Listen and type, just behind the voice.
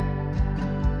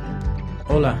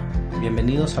Hola,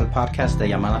 bienvenidos al podcast de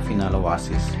Llamada Final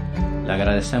Oasis. Le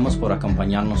agradecemos por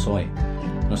acompañarnos hoy.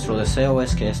 Nuestro deseo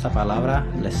es que esta palabra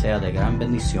le sea de gran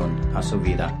bendición a su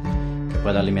vida, que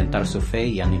pueda alimentar su fe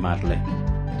y animarle.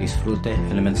 Disfrute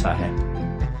el mensaje.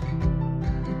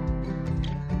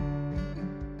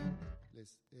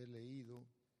 Les he leído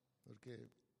porque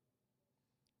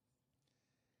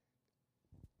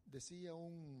decía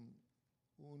un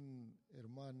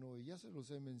hermano, y ya se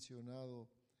los he mencionado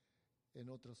en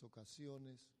otras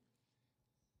ocasiones,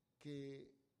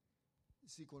 que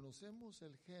si conocemos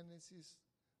el Génesis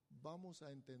vamos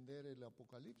a entender el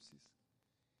Apocalipsis.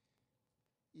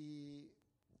 Y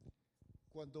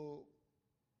cuando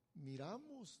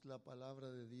miramos la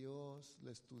palabra de Dios,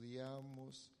 la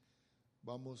estudiamos,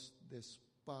 vamos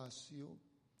despacio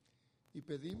y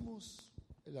pedimos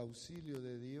el auxilio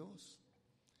de Dios,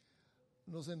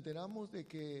 nos enteramos de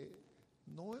que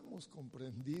no hemos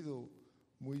comprendido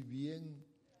muy bien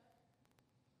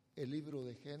el libro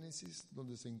de Génesis,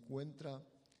 donde se encuentra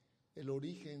el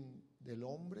origen del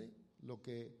hombre, lo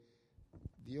que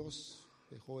Dios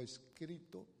dejó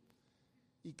escrito,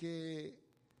 y que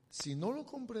si no lo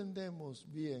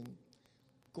comprendemos bien,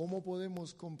 ¿cómo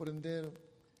podemos comprender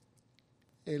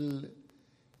el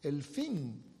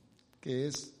fin que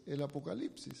es el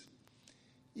Apocalipsis?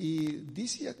 Y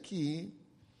dice aquí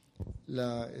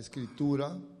la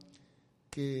Escritura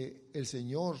que el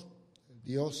Señor,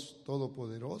 Dios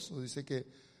Todopoderoso, dice que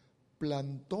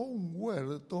plantó un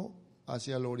huerto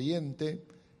hacia el oriente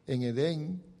en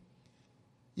Edén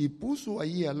y puso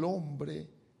allí al hombre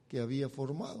que había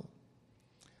formado.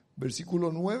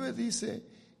 Versículo 9 dice: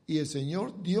 y el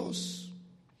Señor Dios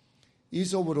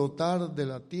hizo brotar de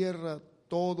la tierra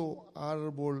todo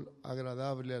árbol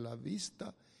agradable a la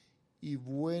vista y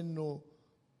bueno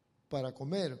para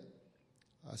comer.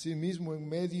 Asimismo, en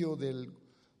medio del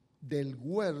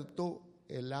huerto,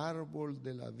 el árbol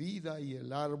de la vida y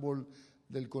el árbol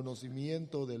del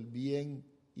conocimiento del bien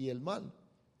y el mal.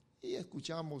 Y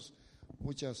escuchamos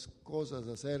muchas cosas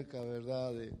acerca,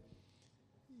 ¿verdad?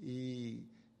 Y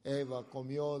Eva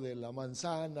comió de la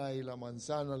manzana y la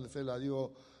manzana se la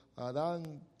dio a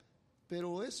Adán.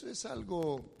 Pero eso es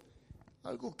algo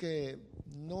que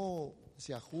no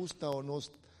se ajusta o no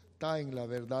está en la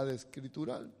verdad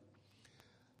escritural.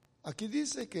 Aquí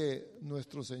dice que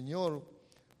nuestro Señor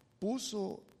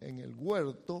puso en el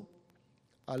huerto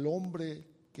al hombre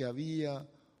que había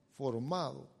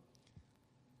formado.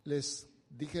 Les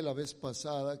dije la vez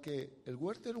pasada que el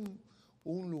huerto era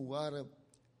un lugar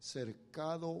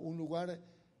cercado, un lugar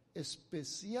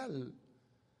especial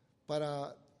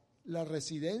para la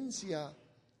residencia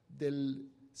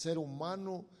del ser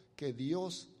humano que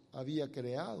Dios había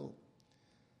creado.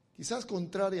 Quizás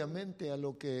contrariamente a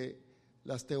lo que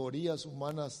las teorías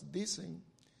humanas dicen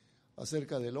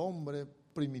acerca del hombre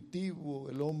primitivo,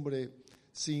 el hombre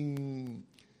sin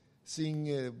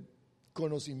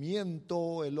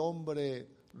conocimiento, el hombre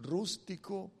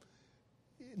rústico.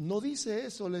 No dice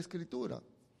eso la Escritura.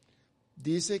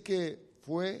 Dice que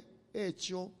fue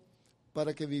hecho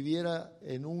para que viviera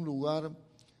en un lugar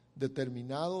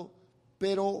determinado,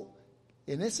 pero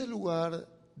en ese lugar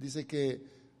dice que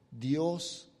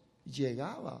Dios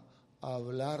llegaba a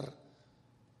hablar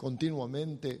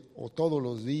continuamente o todos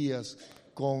los días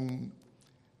con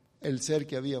el ser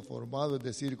que había formado, es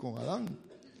decir, con Adán.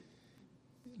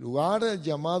 Lugar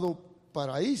llamado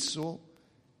paraíso.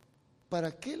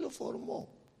 ¿Para qué lo formó?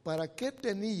 ¿Para qué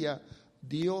tenía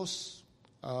Dios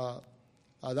a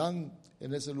Adán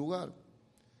en ese lugar?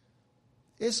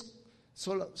 Es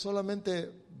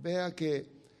solamente vea que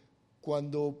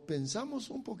cuando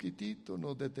pensamos un poquitito,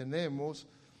 nos detenemos,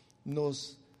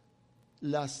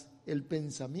 el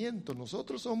pensamiento,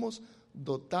 nosotros somos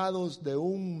dotados de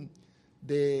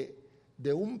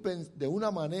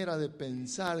una manera de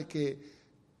pensar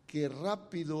que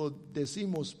rápido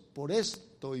decimos por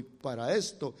esto y para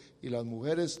esto, y las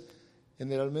mujeres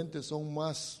generalmente son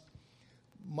más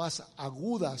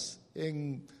agudas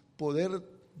en poder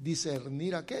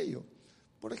discernir aquello.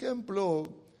 Por ejemplo,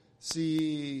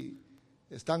 si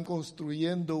están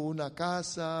construyendo una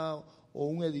casa o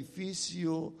un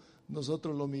edificio,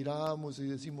 nosotros lo miramos y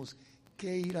decimos,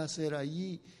 ¿qué irá a hacer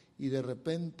allí? Y de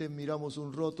repente miramos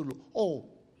un rótulo,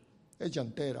 es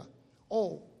llantera,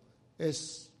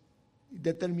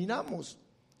 determinamos.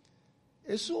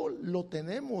 Eso lo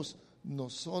tenemos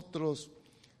nosotros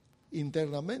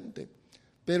internamente.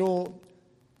 Pero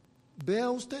vea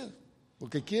usted,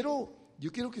 porque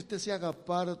yo quiero que usted se haga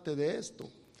parte de esto.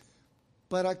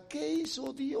 ¿Para qué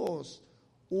hizo Dios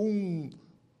un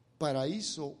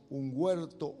paraíso, un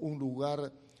huerto, un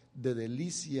lugar de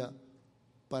delicia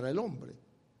para el hombre?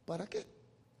 ¿Para qué?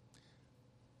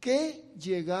 ¿qué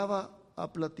llegaba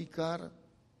a platicar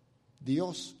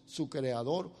Dios, su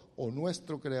creador o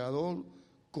nuestro creador,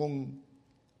 con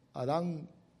Adán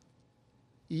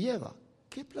y Eva?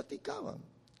 ¿Qué platicaban?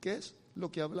 ¿Qué es lo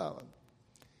que hablaban?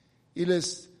 Y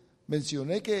les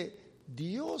mencioné que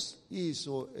Dios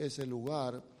hizo ese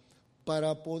lugar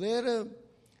para poder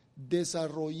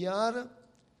desarrollar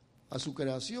a su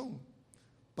creación,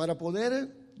 para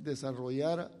poder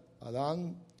desarrollar a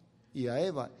Adán y a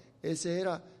Eva. Ese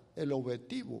era el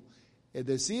objetivo, es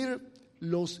decir,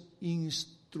 los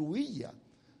instruía.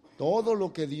 Todo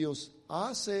lo que Dios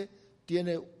hace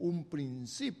tiene un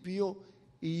principio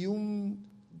y un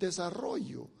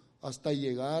desarrollo hasta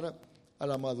llegar a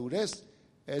la madurez.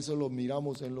 Eso lo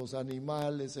miramos en los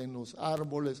animales, en los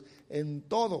árboles, en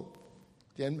todo.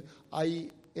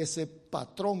 Hay ese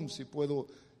patrón, si puedo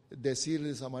decir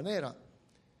de esa manera.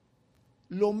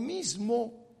 Lo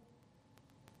mismo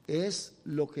es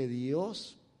lo que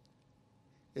Dios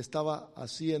estaba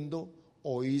haciendo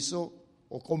o hizo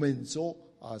o comenzó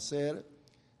a hacer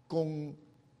con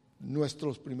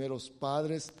nuestros primeros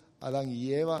padres, Adán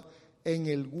y Eva, en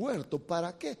el huerto.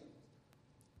 ¿Para qué?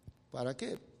 ¿Para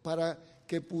qué? Para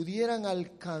que pudieran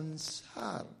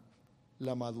alcanzar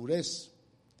la madurez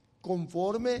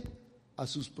conforme a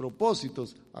sus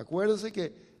propósitos. Acuérdense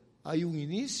que hay un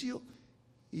inicio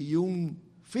y un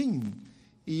fin,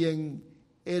 y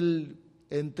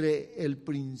entre el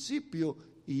principio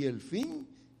y el fin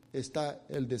está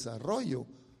el desarrollo.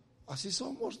 Así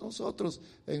somos nosotros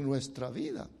en nuestra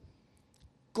vida.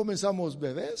 Comenzamos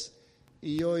bebés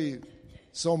y hoy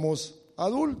somos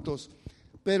adultos,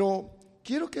 pero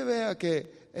quiero que vea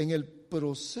que en el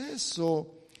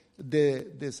proceso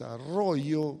de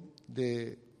desarrollo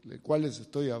del cual les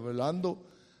estoy hablando,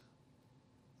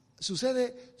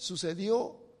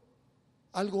 sucedió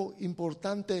algo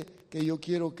importante que yo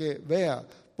quiero que vea.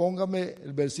 Póngame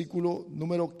el versículo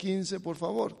número 15, por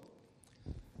favor.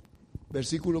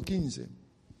 Versículo 15.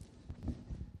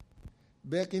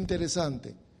 Vea qué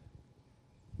interesante.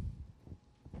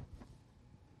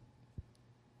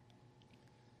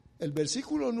 El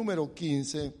versículo número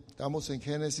 15, estamos en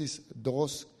Génesis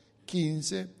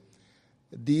 2:15,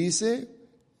 dice: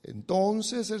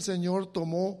 entonces el Señor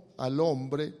tomó al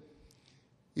hombre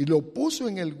y lo puso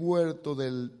en el huerto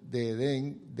del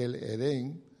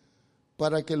Edén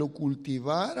para que lo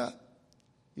cultivara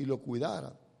y lo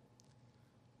cuidara.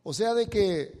 O sea, de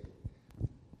que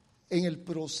en el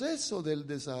proceso del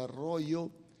desarrollo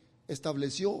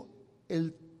estableció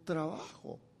el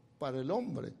trabajo para el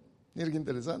hombre. Miren qué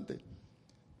interesante.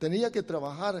 Tenía que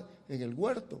trabajar en el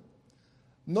huerto.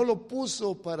 No lo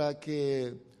puso para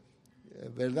que,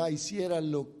 hiciera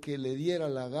lo que le diera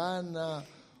la gana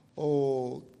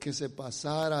o que se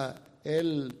pasara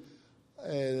él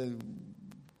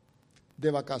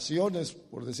de vacaciones,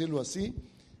 por decirlo así,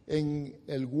 en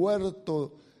el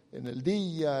huerto en el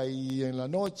día y en la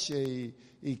noche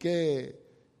y qué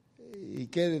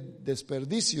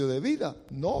desperdicio de vida.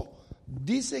 No,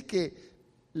 dice que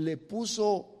le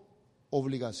puso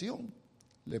obligación,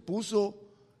 le puso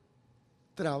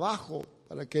trabajo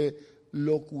para que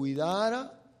lo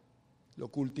cuidara, lo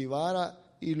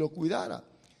cultivara y lo cuidara.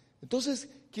 Entonces,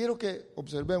 quiero que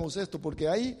observemos esto, porque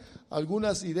hay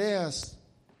algunas ideas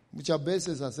muchas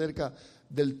veces acerca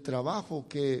del trabajo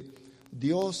que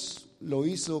Dios lo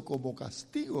hizo como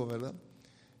castigo, ¿verdad?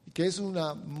 Que es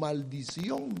una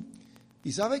maldición.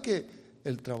 Y sabe que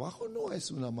el trabajo no es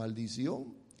una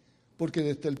maldición, porque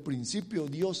desde el principio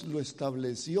Dios lo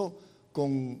estableció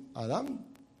con Adán.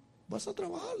 Vas a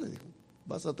trabajar, le dijo,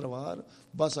 vas a trabajar,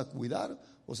 vas a cuidar.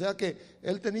 O sea que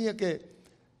él tenía que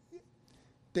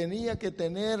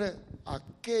tener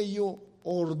aquello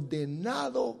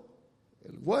ordenado,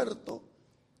 el huerto.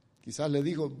 Quizás le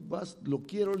dijo: lo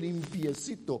quiero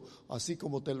limpiecito, así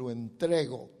como te lo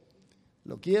entrego.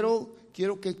 Quiero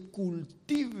que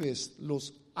cultives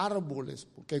los árboles,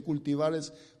 porque cultivar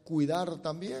es cuidar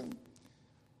también,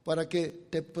 para que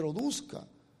te produzca.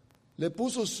 Le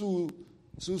puso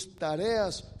sus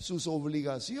tareas, sus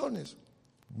obligaciones.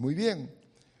 Muy bien.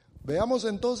 Veamos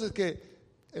entonces que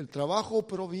el trabajo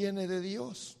proviene de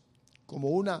Dios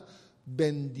como una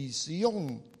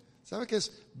bendición. ¿Sabe qué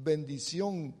es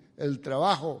bendición? El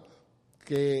trabajo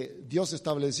que Dios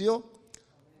estableció.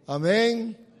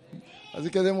 Amén.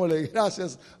 Así que démosle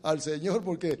gracias al Señor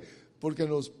porque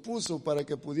nos puso para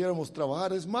que pudiéramos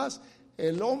trabajar. Es más,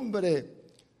 el hombre,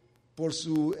 por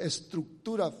su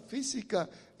estructura física,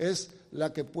 es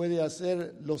la que puede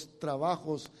hacer los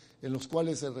trabajos en los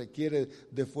cuales se requiere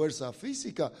de fuerza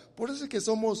física. Por eso es que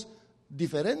somos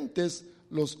diferentes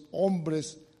los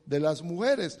hombres de las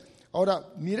mujeres.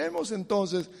 Ahora, miremos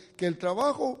entonces que el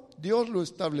trabajo Dios lo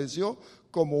estableció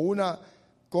como una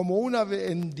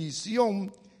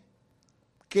bendición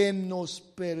que nos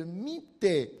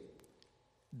permite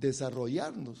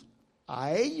desarrollarnos.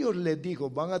 A ellos les dijo,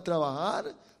 van a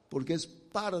trabajar porque es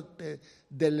parte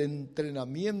del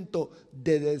entrenamiento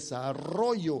de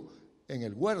desarrollo en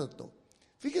el huerto.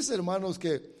 Fíjense, hermanos,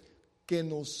 que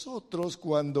nosotros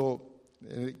cuando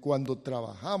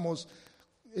trabajamos,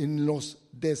 nos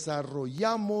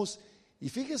desarrollamos, y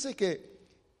fíjese que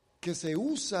se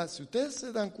usa, si ustedes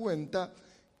se dan cuenta,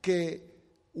 que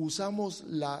usamos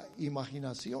la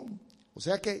imaginación. O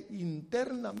sea que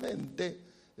internamente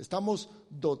estamos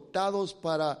dotados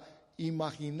para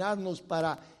imaginarnos,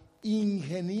 para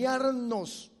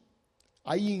ingeniarnos.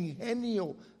 Hay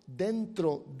ingenio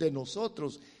dentro de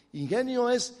nosotros. Ingenio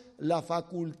es la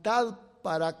facultad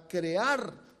para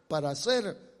crear, para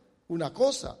hacer una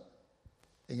cosa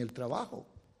en el trabajo.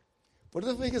 Por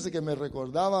eso fíjese que me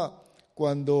recordaba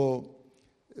cuando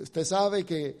usted sabe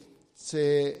que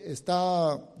se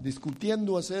está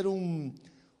discutiendo hacer un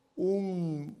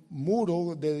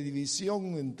muro de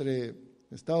división entre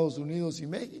Estados Unidos y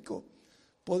México,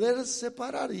 poder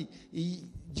separar, y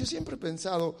yo siempre he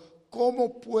pensado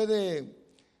cómo pueden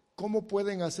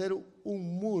hacer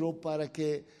un muro para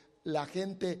que la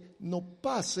gente no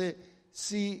pase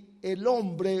si el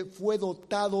hombre fue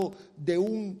dotado de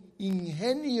un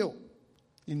ingenio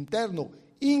interno.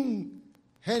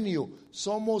 Ingenio,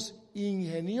 somos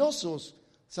ingeniosos.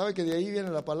 ¿Sabe que de ahí viene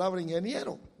la palabra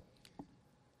ingeniero?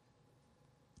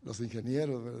 Los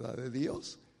ingenieros, ¿verdad?, de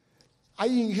Dios.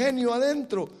 Hay ingenio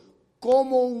adentro.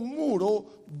 ¿Cómo un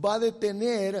muro va a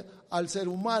detener al ser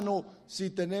humano si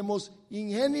tenemos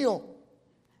ingenio?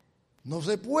 No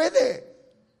se puede.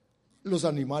 Los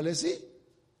animales sí.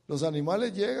 Los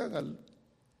animales llegan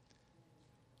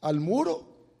al muro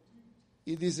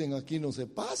y dicen, aquí no se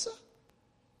pasa,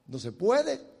 no se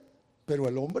puede, pero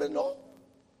el hombre no,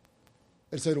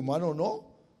 el ser humano no,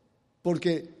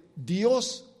 porque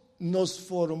Dios nos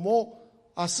formó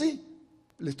así.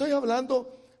 Le estoy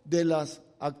hablando de las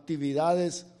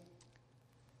actividades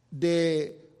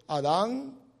de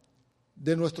Adán,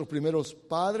 de nuestros primeros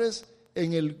padres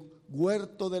en el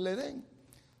huerto del Edén.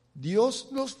 Dios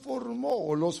los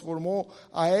formó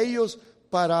a ellos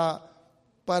para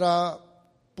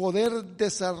poder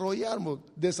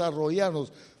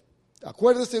desarrollarnos.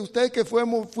 Acuérdese usted que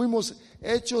fuimos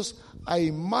hechos a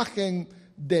imagen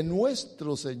de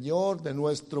nuestro Señor, de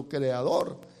nuestro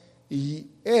Creador. Y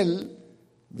Él,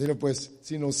 mire pues,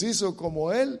 si nos hizo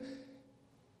como Él,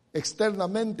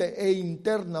 externamente e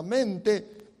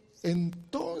internamente,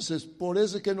 entonces por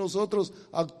eso es que nosotros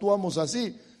actuamos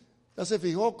así. ¿Ya se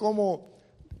fijó cómo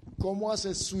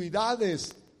hace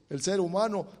ciudades el ser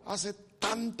humano? Hace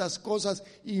tantas cosas,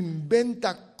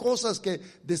 inventa cosas que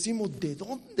decimos, ¿de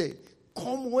dónde?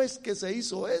 ¿Cómo es que se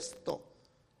hizo esto?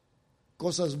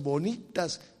 Cosas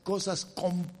bonitas, cosas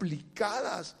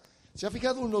complicadas. ¿Se ha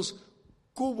fijado unos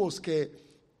cubos que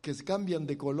se cambian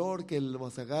de color, que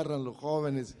los agarran los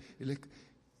jóvenes?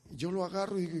 Yo lo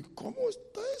agarro y digo, ¿cómo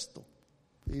está esto?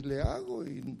 Y le hago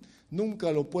y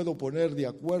nunca lo puedo poner de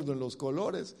acuerdo en los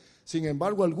colores. Sin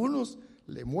embargo, algunos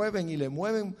le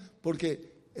mueven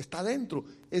porque está dentro.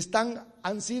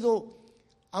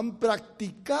 Han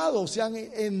practicado, se han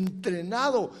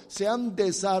entrenado, se han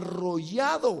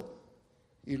desarrollado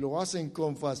y lo hacen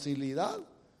con facilidad.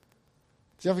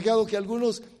 ¿Se ha fijado que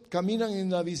algunos caminan en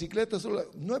la bicicleta?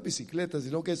 No es bicicleta,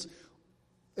 sino que es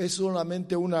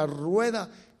solamente una rueda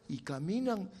y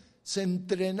caminan. Se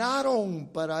entrenaron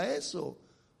para eso.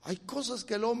 Hay cosas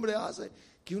que el hombre hace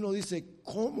que uno dice,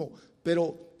 ¿cómo?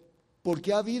 Pero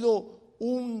porque ha habido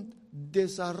un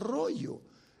desarrollo.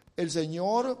 El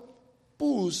Señor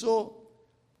puso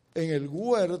en el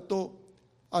huerto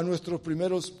a nuestros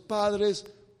primeros padres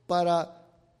para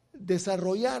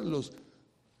desarrollarlos.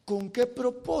 ¿Con qué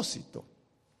propósito?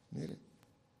 Mire,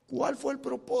 ¿cuál fue el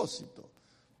propósito?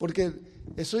 Porque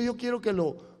eso yo quiero que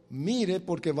lo mire,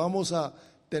 porque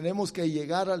tenemos que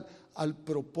llegar al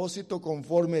propósito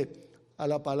conforme a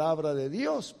la palabra de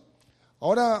Dios.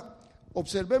 Ahora,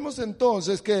 observemos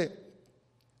entonces que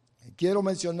quiero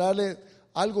mencionarle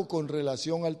algo con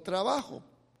relación al trabajo,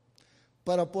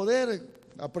 para poder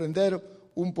aprender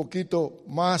un poquito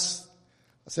más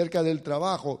acerca del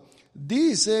trabajo.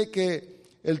 Dice que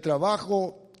el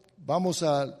trabajo, vamos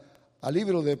al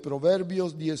libro de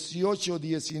Proverbios 18,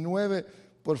 19,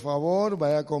 por favor,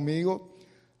 vaya conmigo.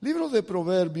 Libro de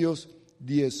Proverbios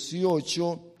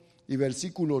 18 y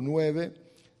versículo 9,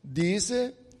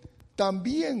 dice,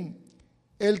 también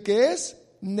el que es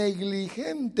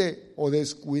negligente o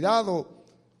descuidado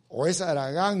o es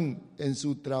haragán en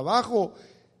su trabajo,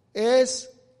 es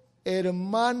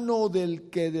hermano del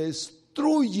que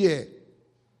destruye.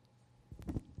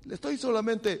 Le estoy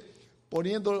solamente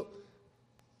poniendo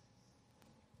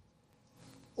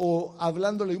o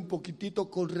hablándole un poquitito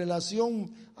con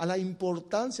relación a la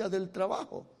importancia del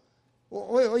trabajo.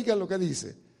 Oigan lo que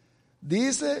dice.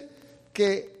 Dice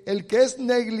que el que es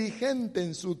negligente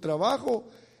en su trabajo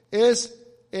es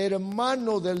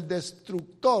hermano del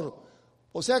destructor.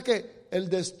 O sea que el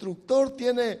destructor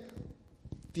tiene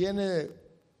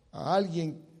a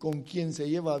alguien con quien se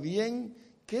lleva bien,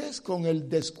 que es con el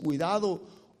descuidado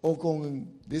o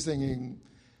con, dicen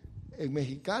en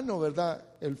mexicano,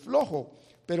 ¿verdad?, el flojo.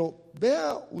 Pero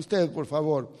vea usted, por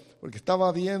favor, porque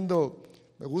estaba viendo,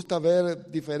 me gusta ver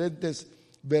diferentes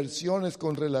versiones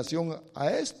con relación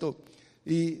a esto.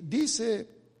 Y dice,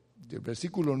 el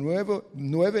versículo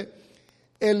 9,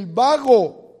 el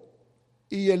vago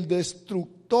y el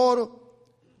destructor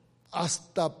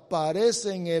hasta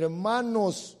parecen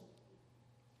hermanos.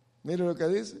 Mire lo que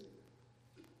dice.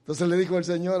 Entonces le dijo el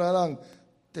Señor a Adán,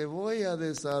 te voy a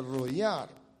desarrollar,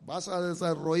 vas a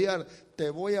desarrollar, te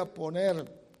voy a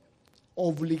poner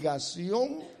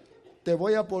obligación, te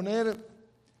voy a poner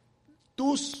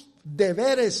tus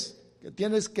deberes que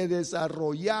tienes que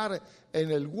desarrollar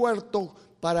en el huerto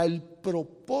para el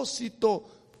propósito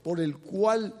por el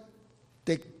cual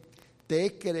te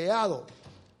he creado.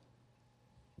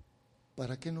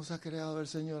 ¿Para qué nos ha creado el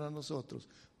Señor a nosotros?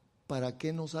 ¿Para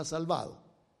qué nos ha salvado?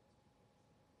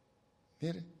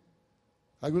 Mire,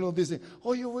 algunos dicen,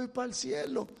 yo voy para el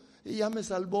cielo y ya me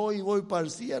salvó y voy para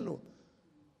el cielo.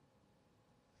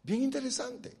 Bien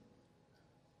interesante,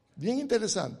 bien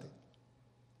interesante.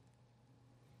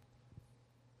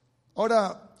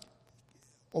 Ahora,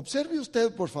 observe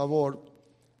usted, por favor,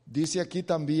 dice aquí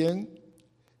también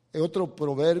otro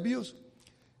Proverbios,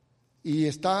 y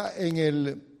está en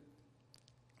el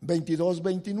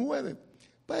 22-29.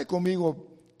 Vaya conmigo,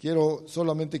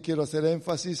 solamente quiero hacer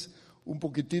énfasis un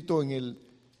poquitito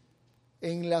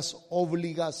en las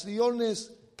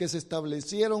obligaciones que se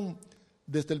establecieron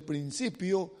desde el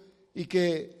principio y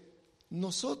que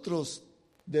nosotros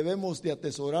debemos de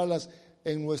atesorarlas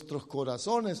en nuestros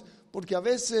corazones, porque a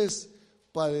veces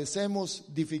padecemos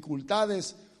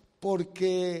dificultades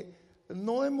porque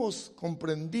no hemos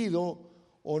comprendido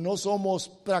o no somos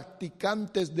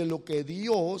practicantes de lo que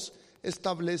Dios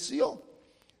estableció.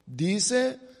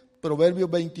 Dice Proverbios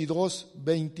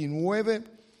 22-29,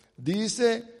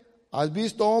 dice, ¿has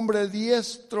visto hombre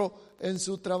diestro en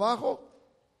su trabajo?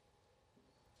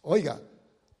 Oiga,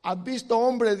 ¿has visto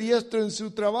hombre diestro en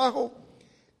su trabajo?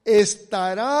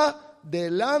 Estará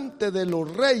delante de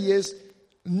los reyes,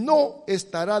 no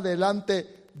estará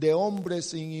delante de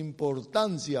hombres sin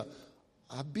importancia.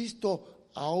 ¿Has visto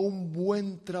a un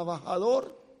buen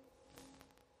trabajador?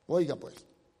 Oiga pues,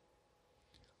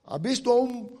 ¿has visto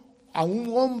a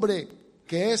un hombre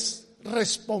que es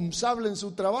responsable en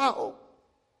su trabajo?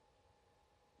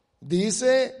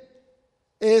 Dice,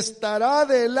 estará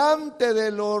delante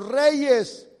de los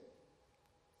reyes.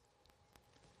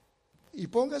 Y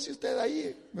póngase usted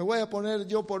ahí, me voy a poner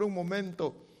yo por un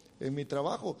momento en mi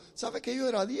trabajo. ¿Sabe que yo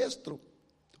era diestro?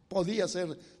 Podía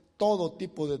hacer todo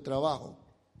tipo de trabajo.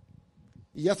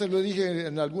 Y ya se lo dije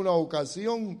en alguna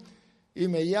ocasión, y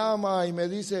me llama y me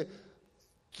dice,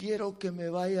 quiero que me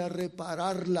vaya a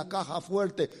reparar la caja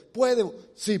fuerte. ¿Puedo?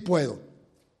 Sí, puedo.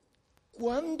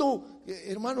 ¿Cuándo,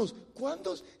 hermanos,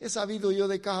 cuándo he sabido yo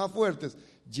de cajas fuertes?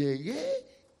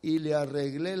 Llegué y le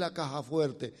arreglé la caja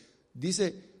fuerte.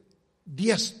 Dice,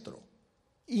 diestro,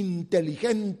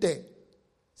 inteligente,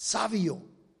 sabio.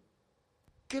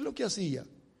 ¿Qué es lo que hacía?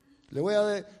 Le voy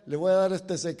a dar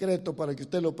este secreto para que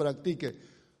usted lo practique.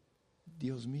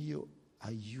 Dios mío,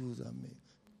 ayúdame.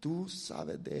 Tú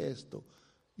sabes de esto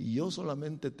y yo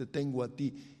solamente te tengo a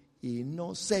ti. Y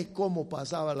no sé cómo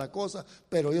pasaba la cosa,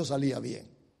 pero yo salía bien.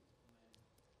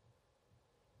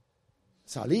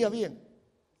 Salía bien.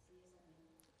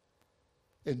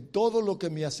 En todo lo que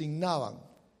me asignaban.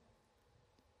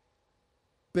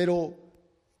 Pero,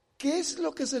 ¿qué es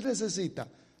lo que se necesita?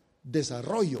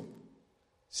 Desarrollo.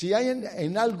 Si hay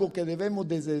en algo que debemos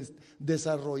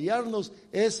desarrollarnos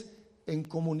es en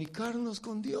comunicarnos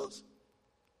con Dios.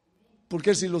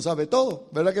 Porque Él sí lo sabe todo,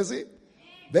 ¿verdad que sí?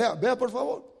 Vea por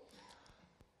favor.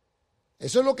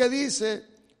 Eso es lo que dice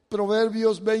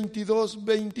Proverbios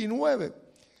 22-29.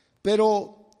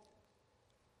 Pero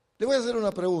le voy a hacer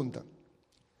una pregunta.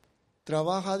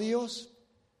 ¿Trabaja Dios?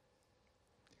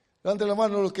 Levanten la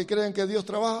mano los que creen que Dios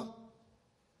trabaja.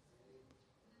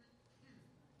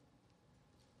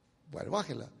 Bueno,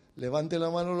 bájela. Levante la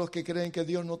mano los que creen que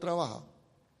Dios no trabaja.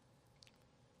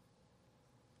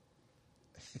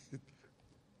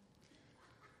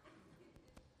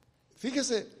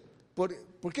 Fíjese,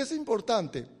 ¿por qué es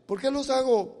importante? ¿Por qué los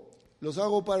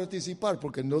hago participar?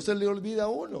 Porque no se le olvida a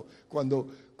uno.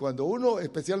 Cuando uno,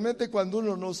 especialmente cuando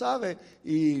uno no sabe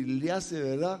y le hace,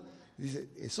 ¿verdad? Dice,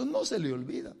 eso no se le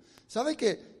olvida. ¿Sabe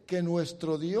que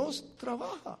nuestro Dios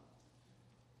trabaja?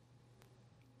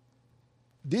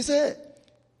 Dice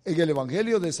en el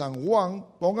Evangelio de San Juan,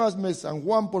 póngame San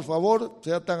Juan por favor,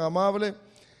 sea tan amable.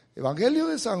 Evangelio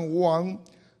de San Juan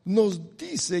nos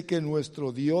dice que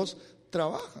nuestro Dios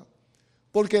trabaja.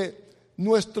 Porque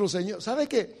nuestro Señor, ¿sabe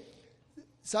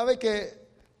que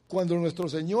cuando nuestro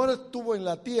Señor estuvo en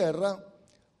la tierra,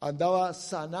 andaba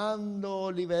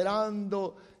sanando,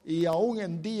 liberando, y aún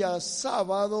en día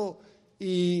sábado,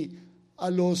 y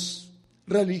a los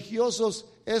religiosos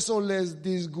eso les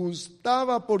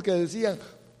disgustaba porque decían,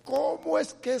 ¿cómo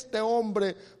es que este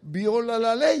hombre viola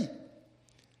la ley?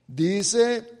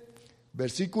 Dice,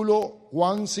 versículo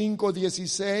Juan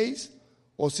 5:16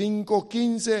 o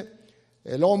 5:15,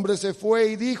 el hombre se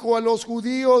fue y dijo a los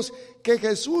judíos que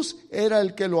Jesús era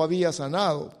el que lo había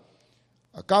sanado.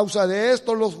 A causa de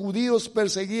esto los judíos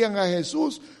perseguían a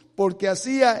Jesús porque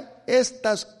hacía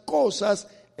estas cosas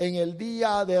en el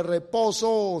día de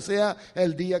reposo, o sea,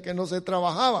 el día que no se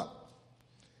trabajaba.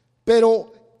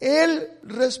 Pero él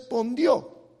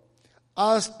respondió,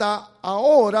 hasta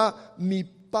ahora mi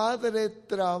Padre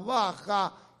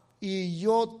trabaja y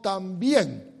yo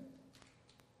también.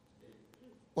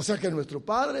 O sea que nuestro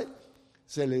Padre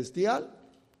celestial,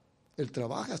 Él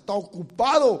trabaja, está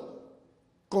ocupado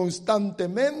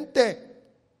constantemente.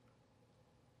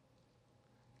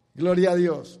 Gloria a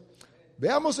Dios.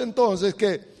 Veamos entonces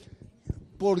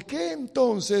 ¿por qué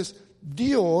entonces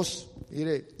Dios,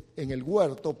 mire, en el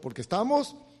huerto, porque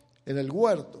estamos en el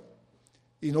huerto,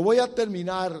 y no voy a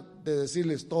terminar de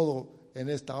decirles todo en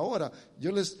esta hora,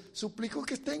 yo les suplico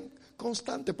que estén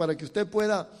constantes para que usted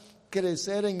pueda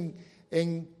crecer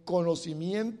en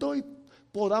conocimiento y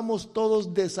podamos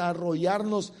todos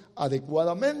desarrollarnos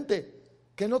adecuadamente,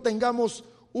 que no tengamos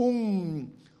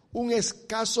un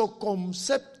escaso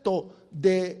concepto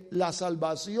de la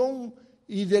salvación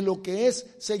y de lo que es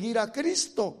seguir a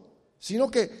Cristo, sino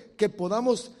que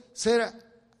podamos ser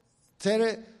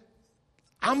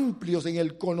amplios en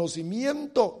el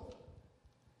conocimiento.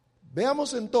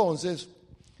 Veamos entonces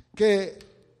que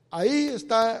ahí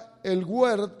está el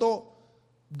huerto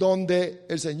donde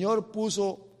el Señor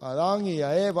puso a Adán y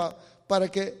a Eva para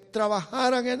que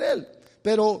trabajaran en él.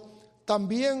 Pero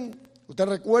también, usted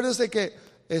recuérdese que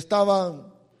estaba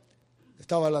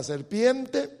la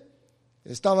serpiente,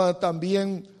 estaban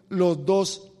también los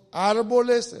dos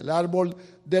árboles, el árbol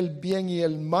del bien y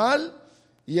el mal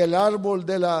y el árbol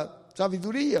de la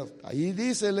sabiduría. Ahí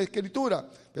dice la Escritura,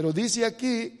 pero dice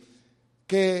aquí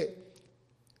que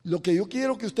lo que yo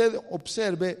quiero que usted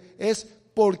observe es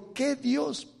por qué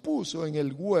Dios puso en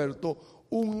el huerto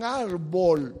un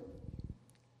árbol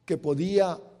que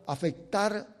podía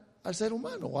afectar al ser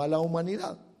humano o a la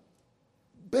humanidad.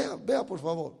 Vea por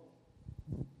favor.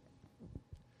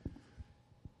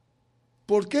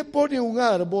 ¿Por qué pone un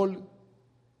árbol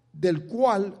del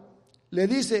cual le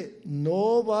dice,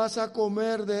 no vas a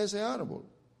comer de ese árbol?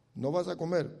 No vas a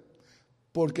comer,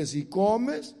 porque si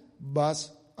comes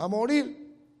vas a morir.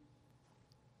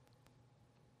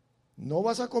 No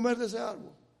vas a comer de ese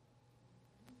árbol.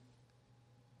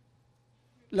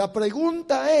 La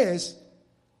pregunta es,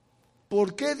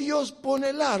 ¿por qué Dios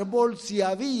pone el árbol si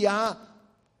había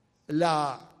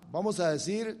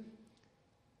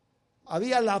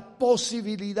había la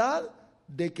posibilidad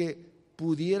de que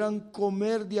pudieran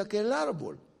comer de aquel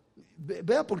árbol?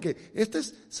 Vea, porque esta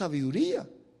es sabiduría.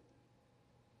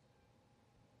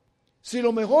 Si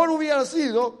lo mejor hubiera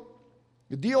sido,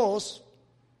 Dios,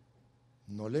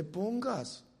 no le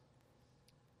pongas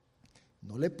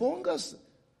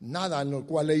nada en lo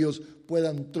cual ellos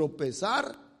puedan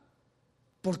tropezar,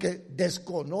 porque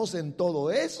desconocen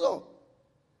todo eso.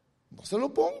 No se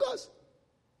lo pongas.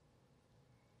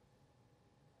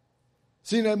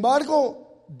 Sin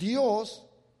embargo, Dios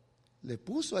le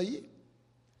puso ahí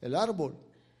el árbol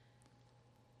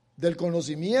del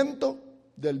conocimiento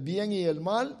del bien y el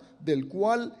mal, del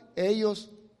cual ellos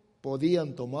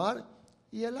podían tomar,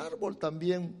 y el árbol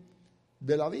también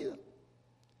de la vida.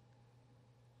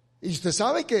 Y usted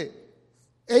sabe que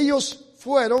ellos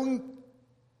fueron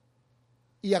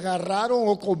y agarraron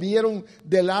o comieron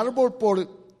del árbol por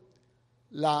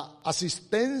la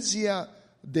asistencia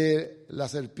de la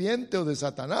serpiente o de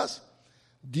Satanás.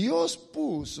 Dios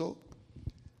puso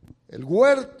el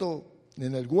huerto,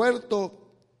 en el huerto,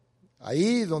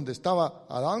 ahí donde estaba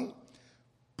Adán,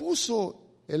 puso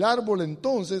el árbol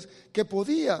entonces que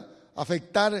podía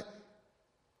afectar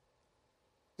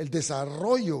el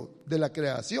desarrollo de la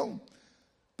creación.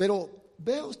 Pero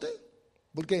vea usted,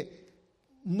 porque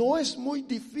no es muy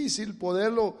difícil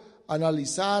poderlo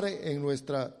analizar en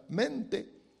nuestra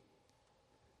mente.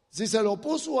 Si se lo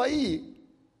puso ahí,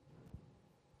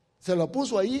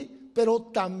 pero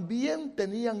también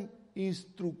tenían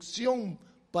instrucción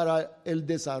para el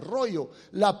desarrollo.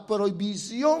 La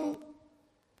prohibición,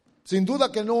 sin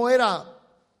duda que no era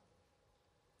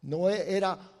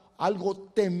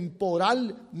algo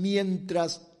temporal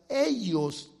mientras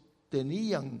ellos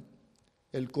tenían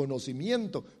el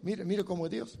conocimiento. Mire cómo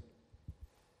es Dios.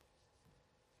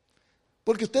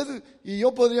 Porque usted y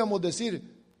yo podríamos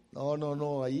decir,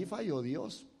 no, ahí falló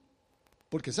Dios.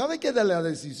 Porque sabe que de la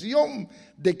decisión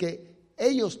de que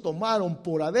ellos tomaron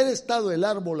por haber estado el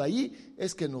árbol ahí,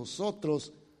 es que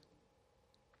nosotros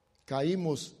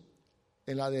caímos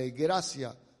en la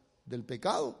desgracia del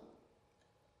pecado.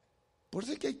 Por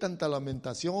eso es que hay tanta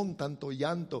lamentación, tanto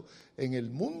llanto en el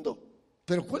mundo.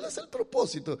 Pero ¿cuál es el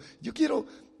propósito? Yo quiero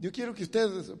que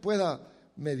usted pueda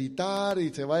meditar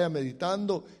y se vaya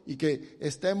meditando y que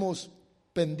estemos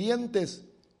pendientes,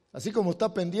 así como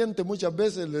está pendiente muchas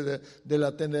veces de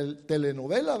la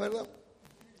telenovela, ¿verdad?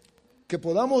 Que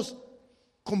podamos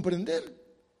comprender.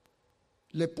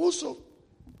 Le puso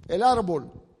el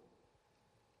árbol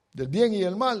del bien y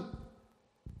el mal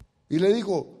y le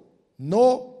dijo,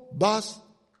 no vas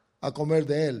a comer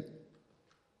de él.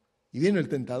 Y vino el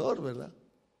tentador, ¿verdad?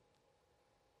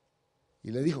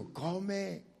 Y le dijo,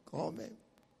 come.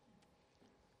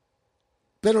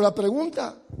 Pero la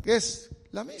pregunta es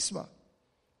la misma.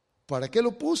 ¿Para qué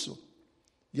lo puso?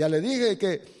 Ya le dije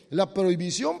que la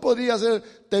prohibición podría ser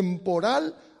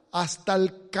temporal hasta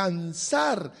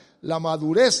alcanzar la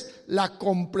madurez, la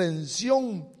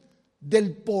comprensión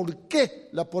del por qué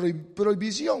la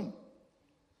prohibición.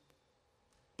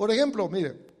 Por ejemplo,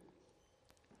 mire,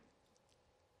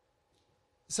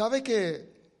 ¿sabe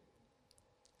que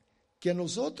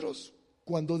nosotros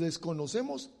cuando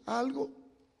desconocemos algo,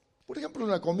 por ejemplo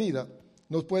una comida,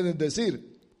 nos pueden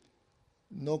decir,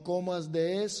 no comas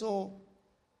de eso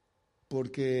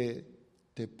porque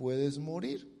te puedes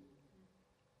morir?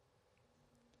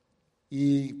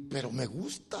 Pero me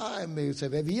gusta, se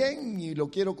ve bien y lo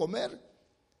quiero comer.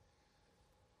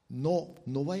 No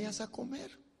vayas a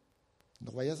comer.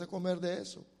 No vayas a comer de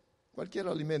eso, cualquier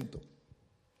alimento.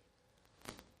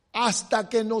 Hasta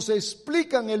que nos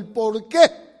explican el por qué.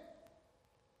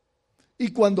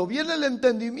 Y cuando viene el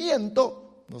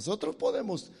entendimiento, nosotros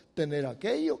podemos tener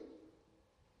aquello.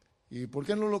 ¿Y por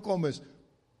qué no lo comes?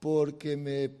 Porque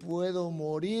me puedo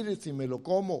morir si me lo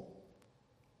como.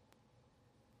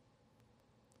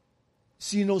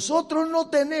 Si nosotros no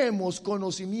tenemos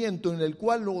conocimiento en el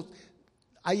cual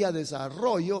haya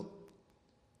desarrollo,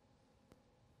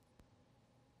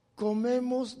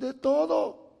 comemos de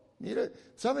todo. Mire,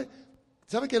 ¿sabe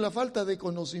que la falta de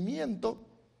conocimiento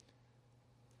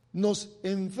nos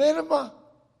enferma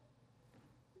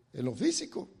en lo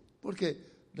físico?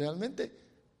 Porque realmente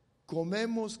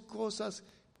comemos cosas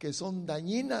que son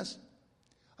dañinas.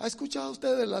 ¿Ha escuchado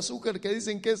usted del azúcar que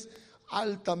dicen que es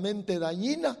altamente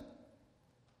dañina?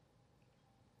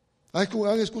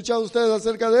 ¿Han escuchado ustedes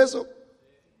acerca de eso?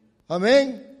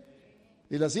 Amén.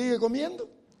 Y la sigue comiendo.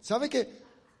 ¿Sabe qué?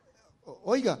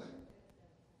 Oiga,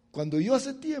 cuando yo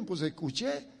hace tiempo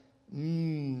escuché,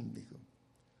 dijo,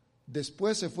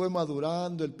 después se fue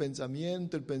madurando el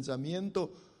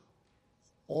pensamiento,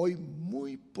 hoy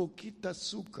muy poquita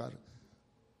azúcar,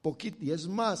 y es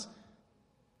más,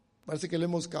 parece que le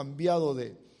hemos cambiado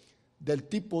del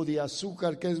tipo de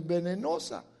azúcar que es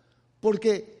venenosa,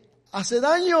 porque hace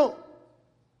daño,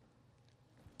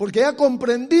 porque ya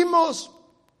comprendimos,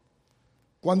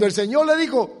 cuando el Señor le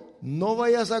dijo, no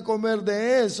vayas a comer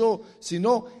de eso,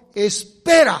 sino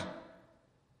espera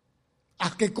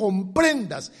a que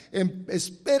comprendas,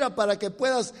 espera para que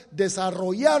puedas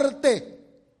desarrollarte.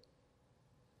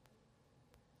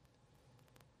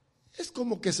 Es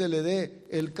como que se le dé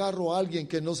el carro a alguien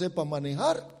que no sepa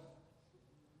manejar.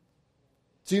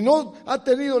 Si no ha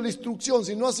tenido la instrucción,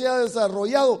 si no se ha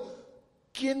desarrollado,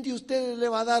 ¿quién de ustedes le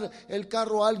va a dar el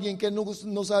carro a alguien que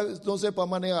no sepa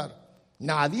manejar?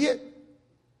 Nadie.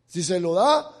 Si se lo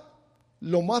da,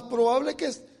 lo más probable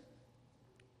es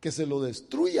que se lo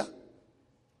destruya.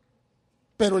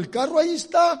 Pero el carro ahí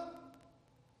está.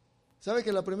 ¿Sabe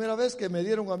que la primera vez que me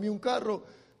dieron a mí un carro,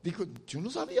 dijo, yo no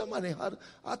sabía manejar,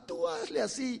 tú hazle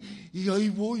así, y ahí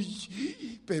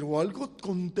voy, pero algo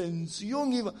con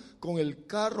tensión iba con el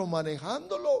carro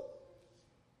manejándolo.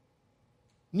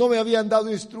 No me habían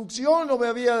dado instrucción, no me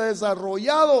había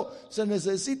desarrollado. Se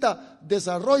necesita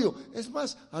desarrollo. Es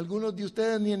más, algunos de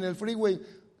ustedes ni en el freeway,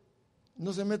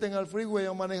 no se meten al freeway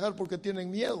a manejar porque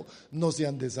tienen miedo. No se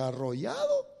han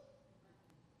desarrollado.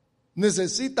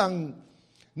 Necesitan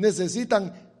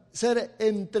ser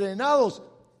entrenados.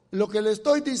 Lo que le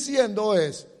estoy diciendo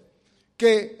es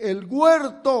que el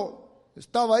huerto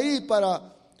estaba ahí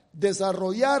para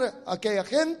desarrollar a aquella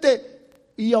gente,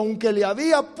 y aunque le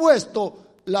había puesto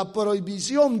la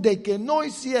prohibición de que no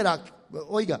hiciera,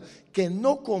 oiga, que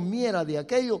no comiera de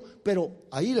aquello, pero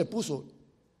ahí le puso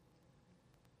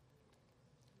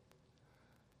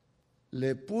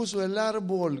el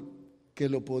árbol que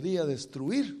lo podía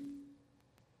destruir.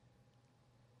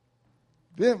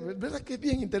 ¿Verdad que es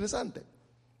bien interesante?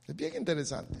 Es bien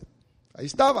interesante. Ahí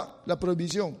estaba la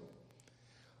prohibición.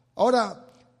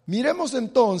 Ahora, miremos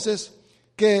entonces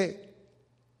que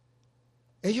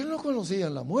ellos no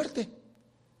conocían la muerte.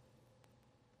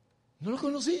 No lo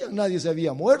conocían, nadie se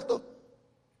había muerto.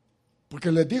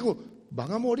 Porque les dijo,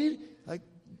 van a morir.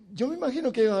 Yo me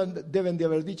imagino que ellos deben de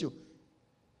haber dicho,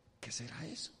 ¿qué será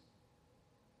eso?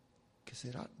 ¿Qué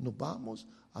será? Nos vamos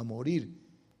a morir.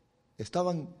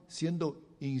 Estaban siendo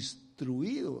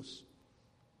instruidos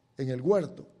en el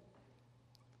huerto.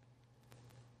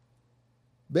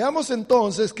 Veamos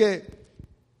entonces que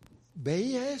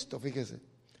veía esto, fíjese.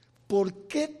 ¿Por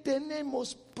qué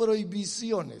tenemos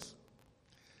prohibiciones?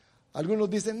 Algunos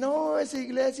dicen, no, esa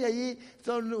iglesia allí,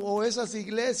 o esas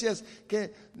iglesias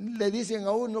que le dicen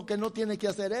a uno que no tiene que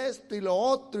hacer esto y lo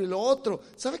otro y lo otro.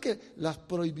 ¿Sabe que las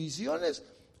prohibiciones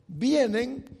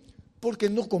vienen porque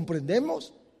no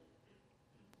comprendemos?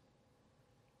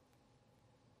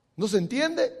 ¿No se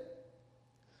entiende?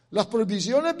 Las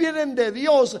prohibiciones vienen de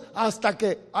Dios hasta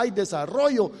que hay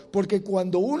desarrollo, porque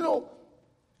cuando uno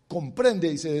comprende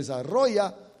y se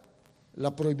desarrolla,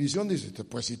 la prohibición dice,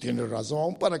 pues si tiene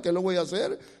razón, ¿para qué lo voy a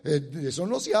hacer? Eso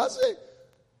no se hace.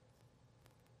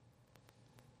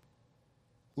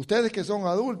 Ustedes que son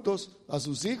adultos, a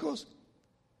sus hijos,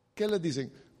 ¿qué les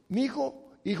dicen? Mi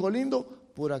hijo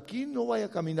lindo, por aquí no vaya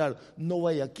a caminar, no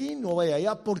vaya aquí, no vaya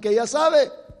allá, porque ya sabe.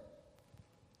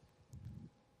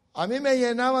 A mí me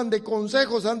llenaban de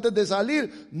consejos antes de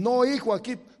salir, no hijo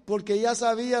aquí, porque ya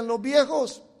sabían los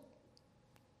viejos.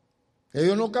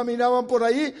 Ellos no caminaban por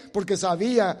ahí porque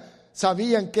sabían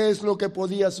qué es lo que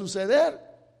podía suceder.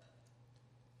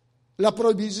 La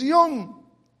prohibición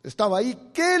estaba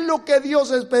ahí. ¿Qué es lo que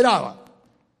Dios esperaba?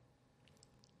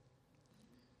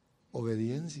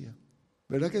 Obediencia.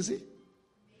 ¿Verdad que sí?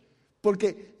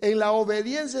 Porque en la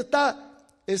obediencia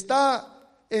está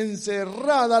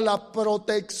encerrada la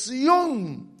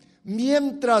protección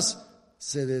mientras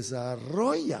se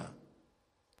desarrolla.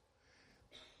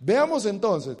 Veamos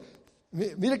entonces.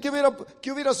 Mire qué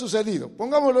hubiera sucedido.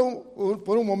 Pongámoslo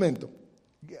por un momento.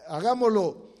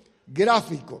 Hagámoslo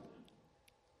gráfico.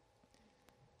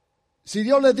 Si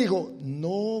Dios les dijo,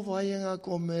 no vayan a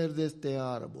comer de este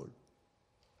árbol.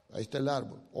 Ahí está el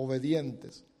árbol,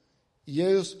 obedientes. Y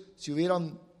ellos se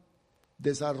hubieran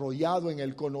desarrollado en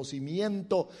el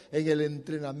conocimiento, en el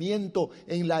entrenamiento,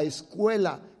 en la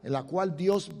escuela en la cual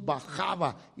Dios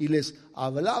bajaba y les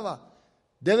hablaba.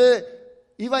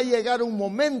 Iba a llegar un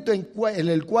momento en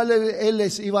el cual él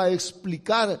les iba a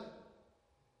explicar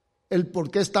el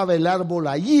por qué estaba el árbol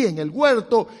allí en el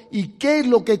huerto y qué es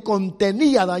lo que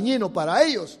contenía dañino para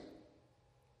ellos.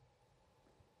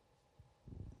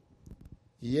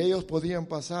 Y ellos podían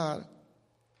pasar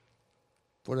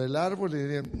por el árbol y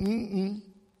dirían,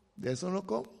 de eso no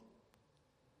como,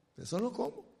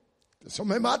 eso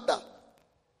me mata.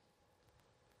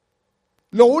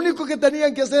 Lo único que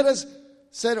tenían que hacer es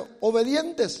ser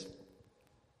obedientes.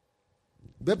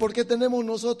 ¿Ve por qué tenemos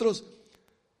nosotros?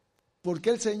 ¿Por qué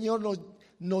el Señor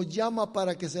nos llama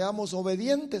para que seamos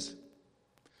obedientes?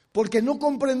 Porque no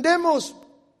comprendemos.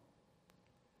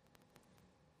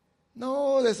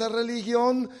 No, de esa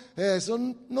religión, eso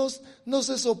no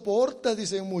se soporta,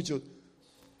 dicen muchos.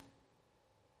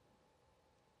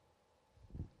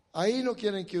 Ahí no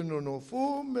quieren que uno no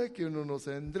fume, que uno no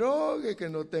se endrogue, que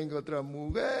no tenga otras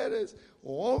mujeres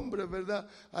o hombres, ¿verdad?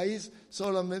 Ahí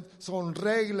solamente son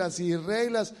reglas y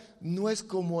reglas. No es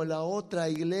como la otra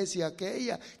iglesia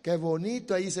aquella, que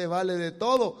bonito, ahí se vale de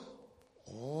todo.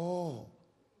 Oh,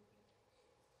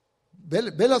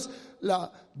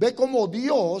 ve cómo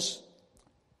Dios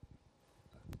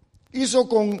hizo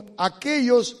con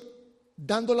aquellos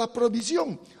dando la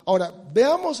provisión. Ahora,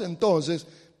 veamos entonces,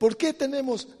 ¿por qué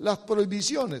tenemos las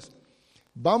prohibiciones?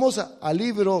 Vamos al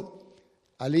libro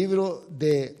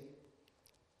de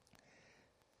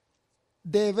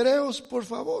Hebreos, por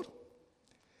favor.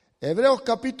 Hebreos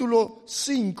capítulo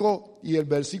 5 y el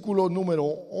versículo número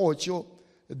 8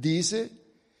 dice,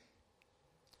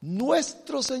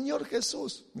 nuestro Señor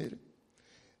Jesús, mire,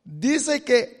 dice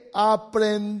que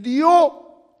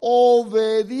aprendió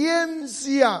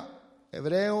obediencia.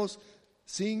 Hebreos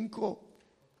 5,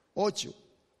 8.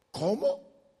 ¿Cómo?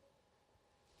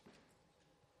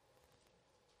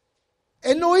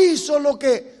 Él no hizo lo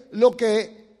que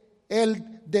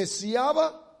él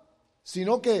deseaba,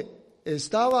 sino que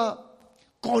estaba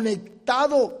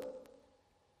conectado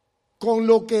con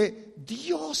lo que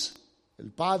Dios,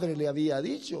 el Padre, le había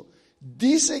dicho.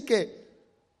 Dice que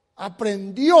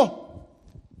aprendió.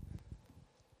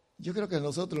 Yo creo que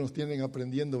nosotros nos tienen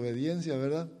aprendiendo obediencia,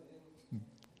 ¿verdad?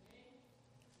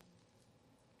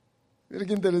 Mira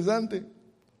qué interesante.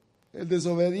 El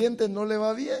desobediente no le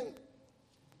va bien.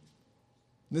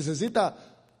 Necesita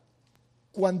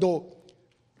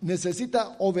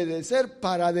obedecer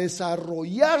para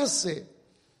desarrollarse.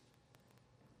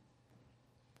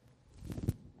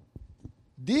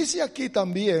 Dice aquí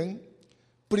también,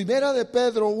 Primera de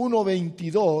Pedro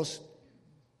 1:22,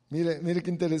 mire qué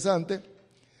interesante.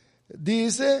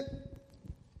 Dice,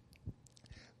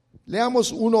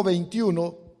 leamos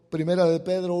 1:21, Primera de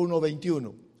Pedro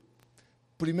 1:21.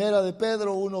 Primera de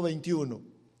Pedro 1:21.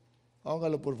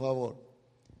 Hágalo por favor.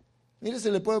 Mire,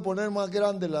 se le puede poner más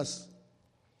grande las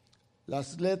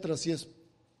letras si es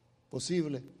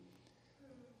posible.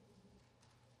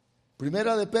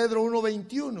 Primera de Pedro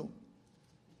 1:21.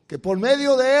 Que por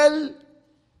medio de él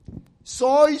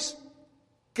sois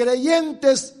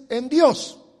creyentes en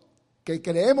Dios, que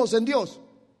creemos en Dios,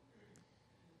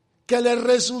 que le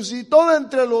resucitó de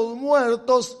entre los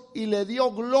muertos y le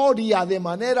dio gloria, de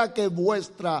manera que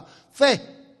vuestra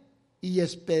fe y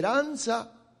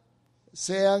esperanza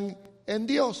sean en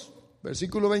Dios.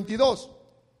 Versículo 22.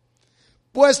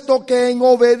 Puesto que en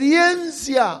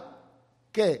obediencia,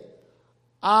 ¿qué?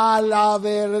 A la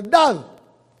verdad.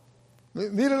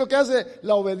 Mire lo que hace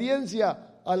la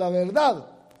obediencia a la verdad.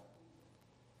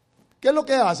 ¿Qué es lo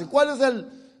que hace? ¿Cuál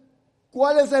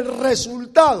es el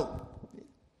resultado?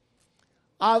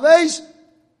 Habéis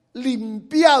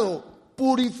limpiado,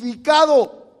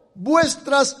 purificado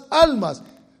vuestras almas.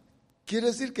 Quiere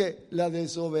decir que la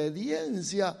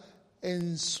desobediencia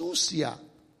ensucia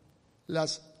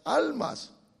las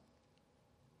almas.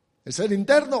 Es el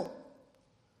interno.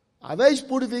 Habéis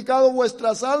purificado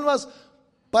vuestras almas.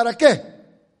 ¿Para qué?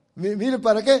 Mire,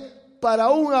 ¿para qué? Para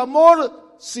un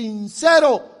amor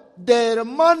sincero de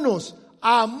hermanos.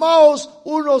 Amaos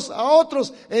unos a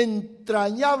otros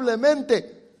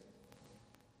entrañablemente,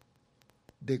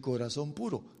 de corazón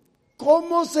puro.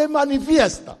 ¿Cómo se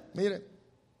manifiesta? Mire,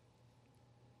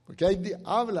 porque ahí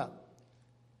habla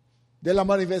de la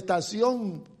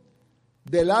manifestación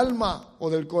del alma o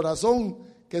del corazón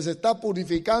que se está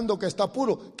purificando, que está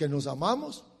puro, que nos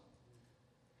amamos.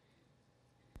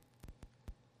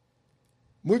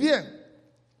 Muy bien.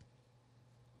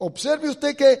 Observe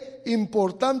usted qué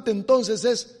importante entonces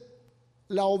es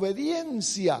la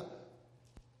obediencia.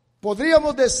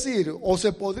 Podríamos decir, o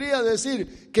se podría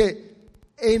decir, que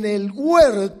en el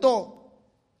huerto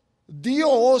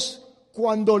Dios,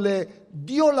 cuando le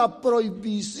dio la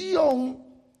prohibición,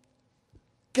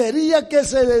 quería que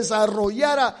se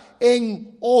desarrollara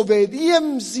en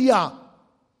obediencia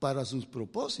para sus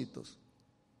propósitos.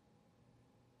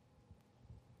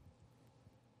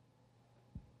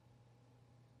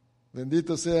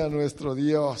 Bendito sea nuestro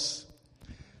Dios.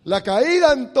 La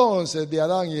caída entonces de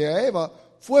Adán y de Eva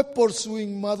fue por su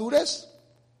inmadurez.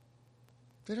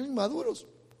 Eran inmaduros.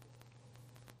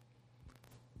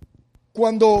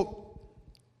 Cuando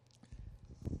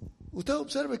usted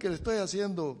observe que le estoy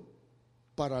haciendo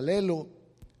paralelo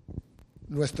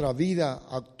nuestra vida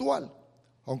actual,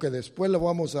 aunque después lo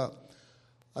vamos a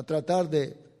tratar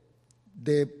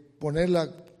de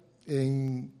ponerla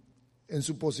en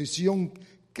su posición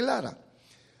clara.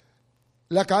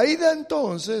 La caída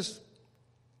entonces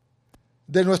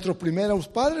de nuestros primeros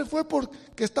padres fue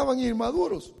porque estaban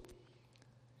inmaduros.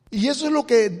 Y eso es lo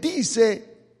que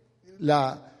dice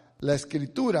la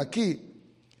escritura aquí,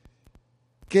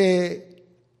 que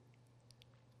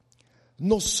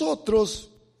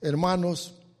nosotros,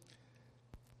 hermanos,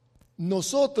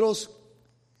 nosotros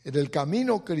en el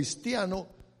camino cristiano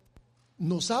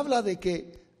nos habla de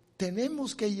que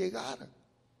tenemos que llegar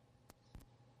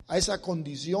a esa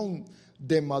condición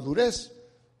de madurez.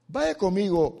 Vaya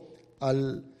conmigo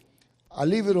al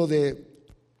libro de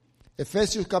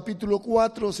Efesios capítulo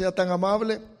 4, sea tan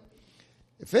amable.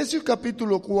 Efesios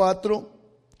capítulo 4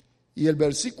 y el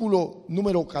versículo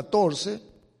número 14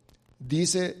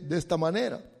 dice de esta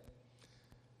manera: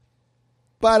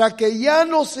 para que ya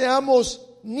no seamos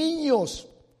niños,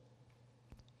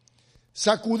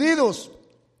 sacudidos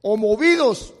o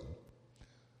movidos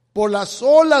por las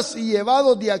olas y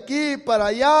llevados de aquí para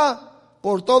allá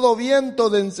por todo viento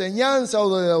de enseñanza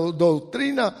o de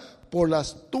doctrina, por la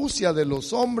astucia de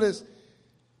los hombres,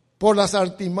 por las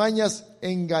artimañas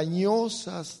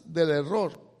engañosas del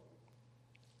error.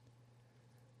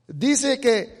 Dice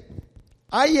que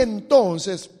hay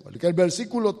entonces, porque el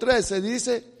versículo 13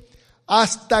 dice,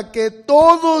 hasta que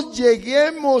todos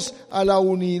lleguemos a la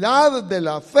unidad de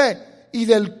la fe y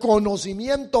del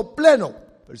conocimiento pleno.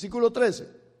 Versículo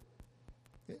 13.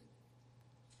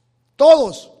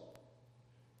 Todos.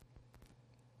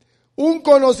 Un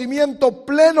conocimiento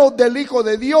pleno del Hijo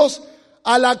de Dios,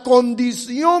 a la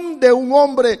condición de un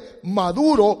hombre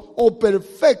maduro o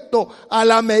perfecto, a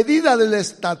la medida de la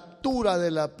estatura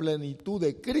de la plenitud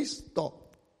de Cristo.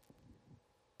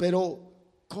 Pero,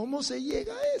 ¿cómo se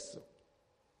llega a eso?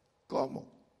 ¿Cómo?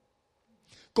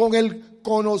 Con el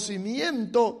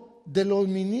conocimiento de los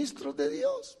ministros de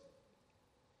Dios.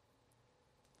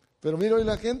 Pero mira, hoy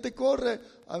la gente corre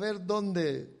a ver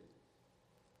dónde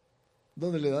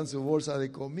le dan su bolsa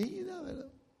de comida, ¿verdad?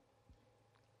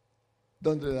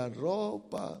 Dónde le dan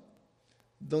ropa,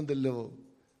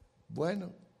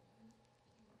 bueno.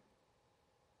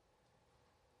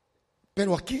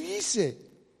 Pero aquí dice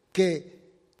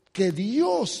que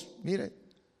Dios, mire,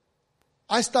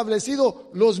 ha establecido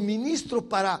los ministros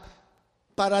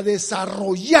para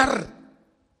desarrollar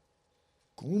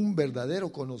con un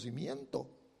verdadero conocimiento.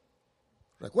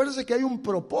 Recuérdese que hay un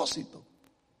propósito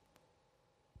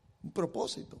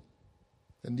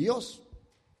en Dios.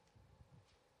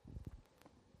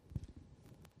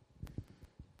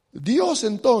 Dios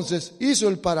entonces hizo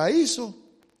el paraíso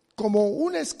como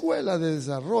una escuela de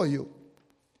desarrollo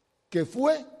que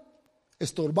fue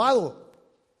estorbado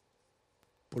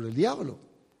por el diablo,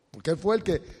 porque él fue el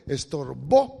que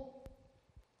estorbó.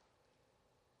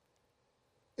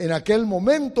 En aquel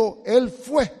momento él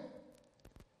fue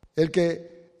el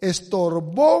que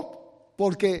estorbó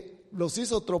porque los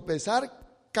hizo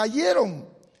tropezar, cayeron.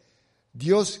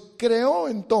 Dios creó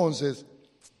entonces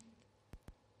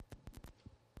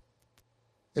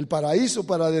el paraíso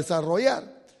para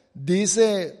desarrollar.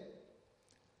 Dice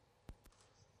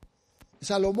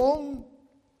Salomón,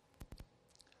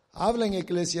 habla en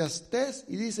Eclesiastés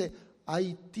y dice,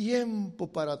 hay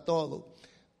tiempo para todo.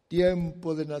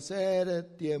 Tiempo de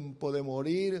nacer, tiempo de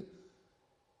morir.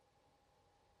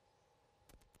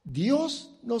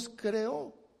 Dios nos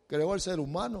creó al ser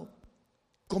humano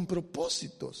con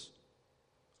propósitos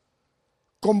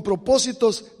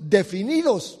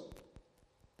definidos.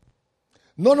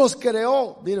 No nos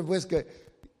creó, miren pues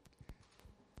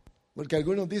porque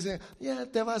algunos dicen, ya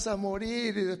te vas a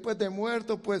morir y después de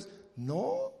muerto, pues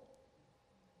no.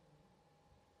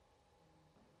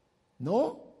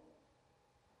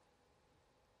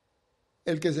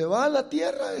 El que se va a la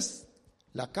tierra es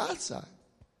la casa,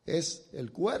 es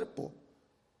el cuerpo,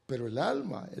 pero el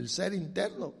alma, el ser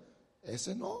interno,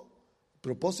 ese no.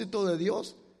 Propósito de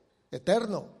Dios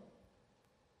eterno.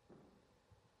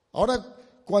 Ahora,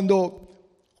 cuando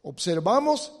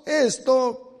observamos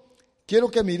esto, quiero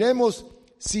que miremos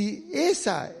si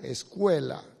esa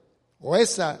escuela o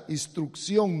esa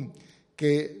instrucción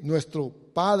que nuestro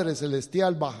Padre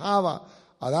Celestial bajaba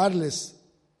a darles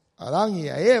a Adán y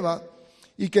a Eva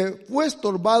y que fue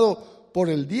estorbado por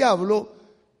el diablo,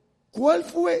 ¿cuál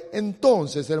fue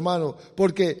entonces, hermano?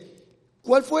 Porque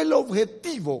 ¿cuál fue el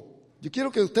objetivo? Yo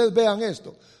quiero que ustedes vean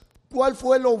esto. ¿Cuál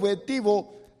fue el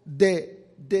objetivo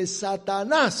de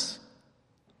Satanás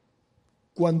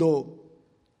cuando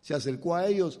se acercó a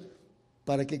ellos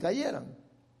para que cayeran?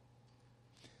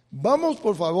 Vamos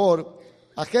por favor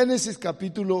a Génesis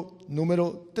capítulo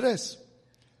número 3.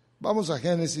 Vamos a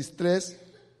Génesis 3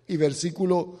 y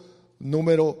versículo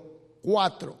número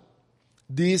 4.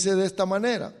 Dice de esta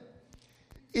manera: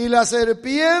 y la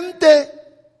serpiente,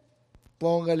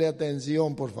 póngale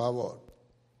atención por favor,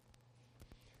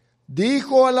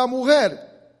 dijo a la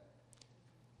mujer,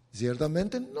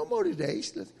 ciertamente no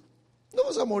moriréis, no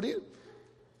vas a morir.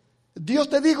 Dios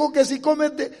te dijo que si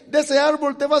comes de ese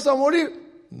árbol te vas a morir.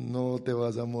 No te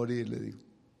vas a morir, le dijo.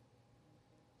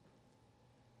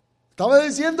 Estaba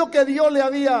diciendo que Dios le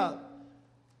había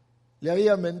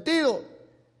mentido.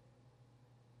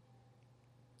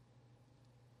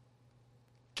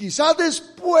 Quizás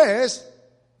después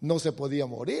no se podía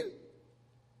morir,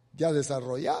 ya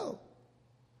desarrollado.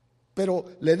 Pero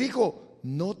le dijo,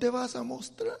 no te vas a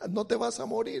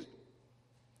morir.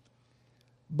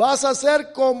 Vas a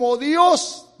ser como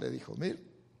Dios, le dijo, mira.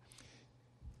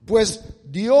 Pues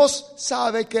Dios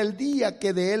sabe que el día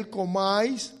que de él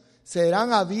comáis,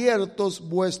 serán abiertos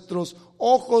vuestros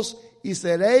ojos y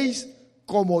seréis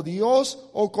como Dios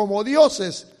o como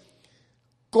dioses,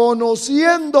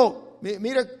 conociendo,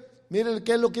 mire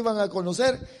qué es lo que iban a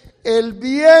conocer, el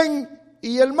bien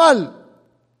y el mal.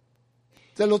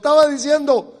 Se lo estaba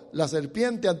diciendo la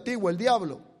serpiente antigua, el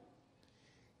diablo.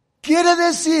 Quiere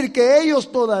decir que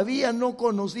ellos todavía no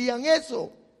conocían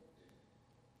eso.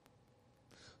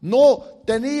 No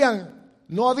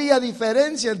había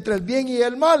diferencia entre el bien y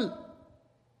el mal.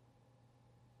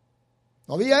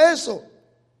 No había eso.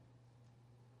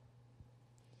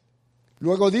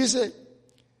 Luego dice,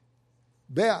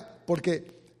 vea,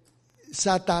 porque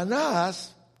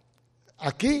Satanás,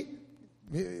 aquí,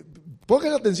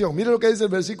 pongan atención, miren lo que dice el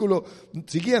versículo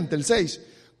siguiente, el 6.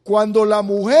 Cuando la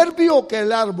mujer vio que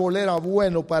el árbol era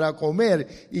bueno para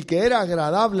comer y que era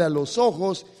agradable a los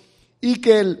ojos y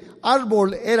que el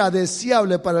árbol era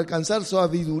deseable para alcanzar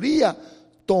sabiduría,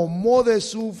 tomó de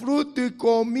su fruto y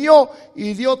comió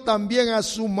y dio también a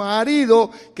su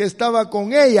marido que estaba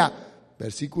con ella.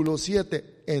 Versículo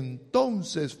 7.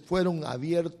 Entonces fueron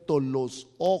abiertos los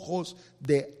ojos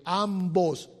de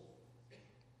ambos.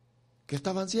 ¿Qué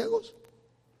estaban ciegos?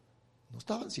 ¿No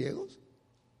estaban ciegos?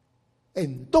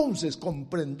 Entonces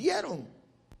comprendieron.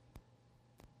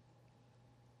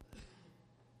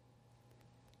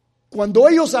 Cuando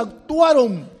ellos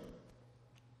actuaron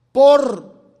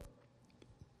por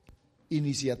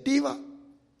iniciativa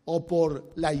o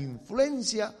por la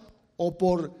influencia o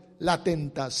por la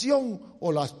tentación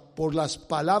o por las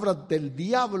palabras del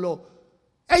diablo,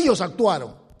 ellos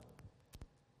actuaron.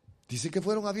 Dice que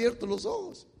fueron abiertos los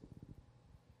ojos,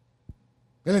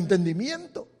 el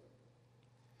entendimiento.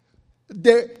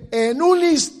 En un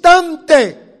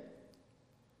instante.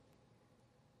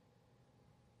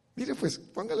 Mire pues,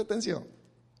 póngale atención.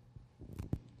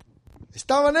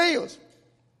 Estaban ellos.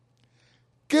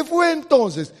 ¿Qué fue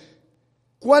entonces?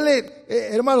 ¿Cuál es?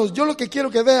 Hermanos, yo lo que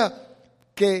quiero que vea,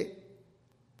 que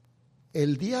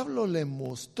el diablo le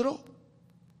mostró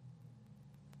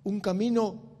un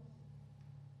camino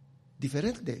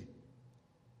diferente.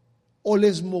 O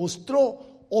les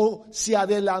mostró, o se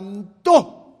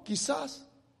adelantó quizás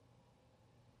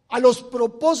a los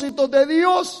propósitos de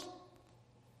Dios,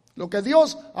 lo que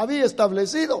Dios había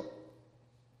establecido,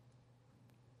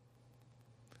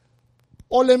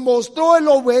 o le mostró el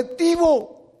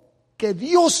objetivo que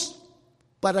Dios,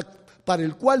 para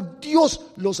el cual Dios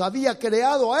los había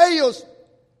creado a ellos,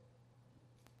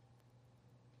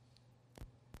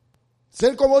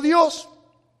 ser como Dios.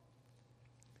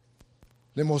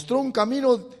 Le mostró un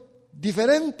camino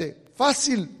diferente,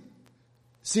 fácil,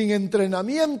 sin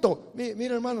entrenamiento.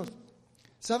 Mira, hermanos,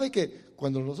 ¿sabe que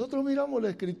cuando nosotros miramos la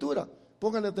Escritura,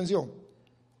 pónganle atención,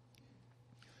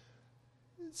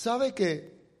 ¿sabe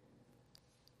que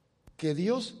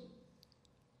Dios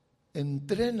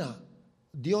entrena,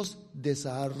 Dios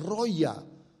desarrolla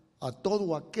a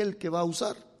todo aquel que va a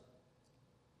usar?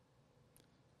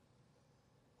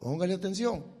 Pónganle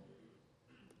atención.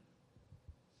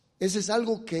 Ese es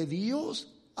algo que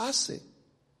Dios hace.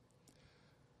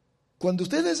 Cuando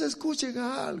ustedes escuchen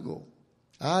a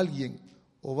alguien,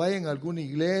 o vayan a alguna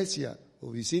iglesia, o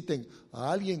visiten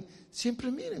a alguien, siempre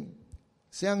miren,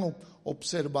 sean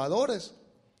observadores.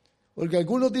 Porque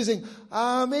algunos dicen,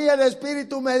 a mí el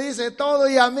Espíritu me dice todo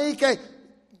y a mí que...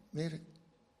 Miren,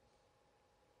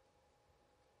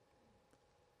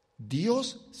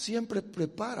 Dios siempre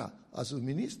prepara a sus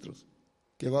ministros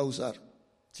que va a usar,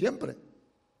 siempre.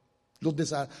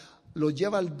 Los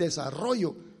lleva al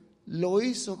desarrollo. Lo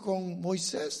hizo con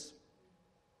Moisés.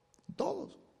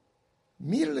 Todos.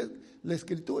 Miren la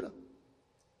Escritura.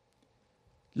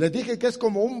 Les dije que es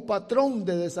como un patrón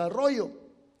de desarrollo.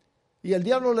 Y el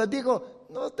diablo les dijo,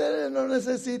 no, ustedes no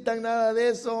necesitan nada de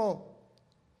eso.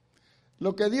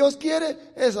 Lo que Dios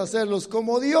quiere es hacerlos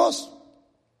como Dios.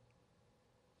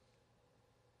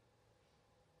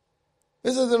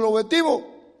 Ese es el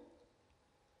objetivo.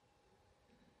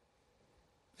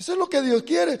 Eso es lo que Dios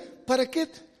quiere. ¿Para qué?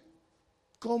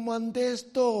 Coman de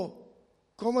esto,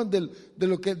 coman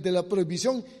de la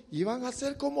prohibición y van a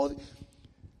ser como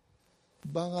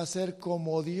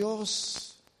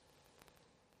Dios.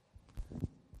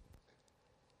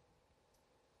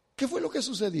 ¿Qué fue lo que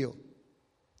sucedió?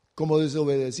 Como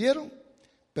desobedecieron,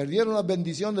 perdieron las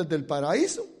bendiciones del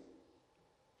paraíso,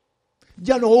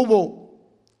 ya no hubo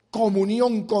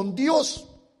comunión con Dios,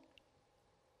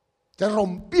 se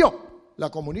rompió la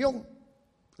comunión,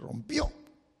 rompió.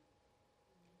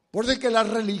 Por eso es que la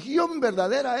religión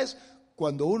verdadera es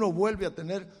cuando uno vuelve a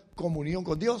tener comunión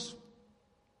con Dios.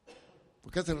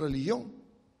 Porque esa es religión.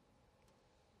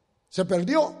 Se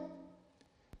perdió.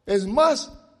 Es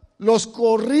más, los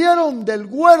corrieron del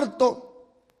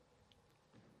huerto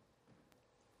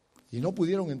y no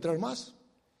pudieron entrar más.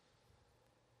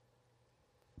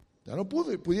 Ya no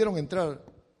pudieron entrar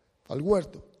al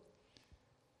huerto.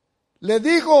 Le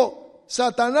dijo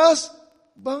Satanás,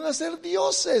 van a ser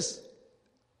dioses.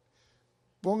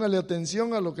 Póngale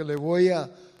atención a lo que le voy a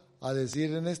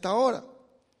decir en esta hora.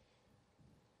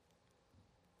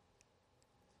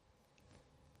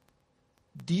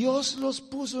 Dios los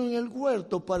puso en el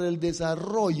huerto para el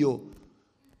desarrollo.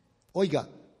 Oiga,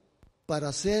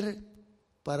 para ser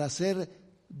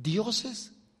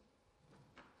dioses.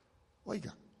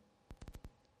 Oiga,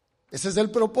 ese es el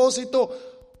propósito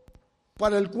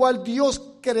para el cual Dios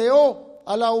creó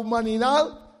a la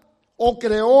humanidad o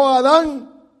creó a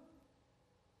Adán,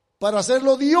 para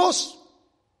hacerlo Dios.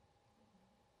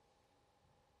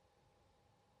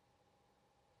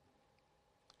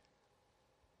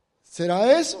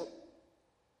 ¿Será eso?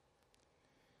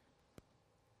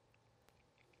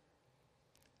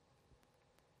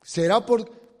 ¿Será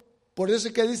por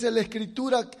eso que dice la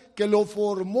Escritura que lo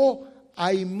formó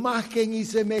a imagen y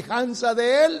semejanza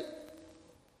de Él?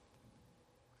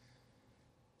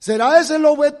 ¿Será ese el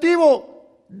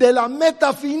objetivo de la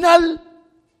meta final?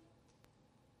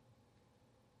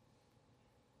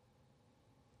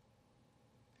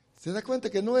 ¿Se da cuenta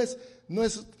que no es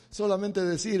solamente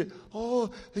decir, oh,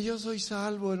 yo soy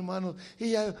salvo, hermano?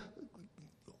 Y ya,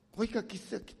 oiga, aquí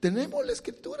tenemos la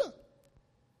Escritura.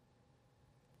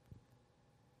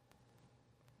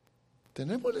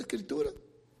 Tenemos la Escritura. ¿Cuál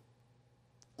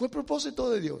es el propósito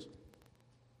de Dios?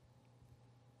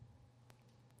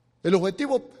 El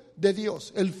objetivo de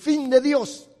Dios, el fin de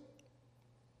Dios.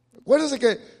 Acuérdense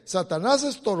que Satanás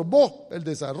estorbó el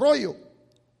desarrollo.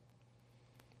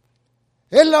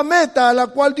 Es la meta a la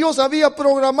cual Dios había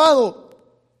programado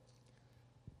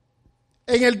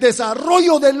en el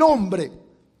desarrollo del hombre.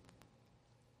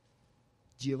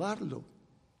 Llevarlo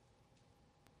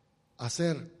a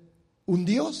ser un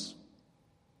Dios.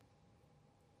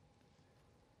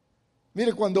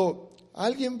 Mire, cuando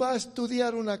alguien va a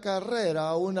estudiar una carrera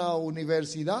a una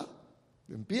universidad,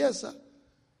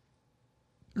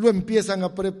 lo empiezan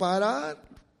a preparar,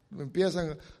 lo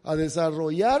empiezan a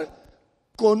desarrollar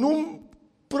con un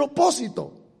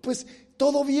propósito. Pues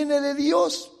todo viene de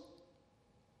Dios.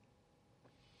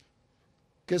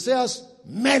 Que seas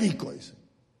médico, dice.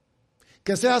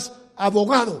 Que seas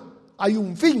abogado. Hay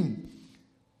un fin.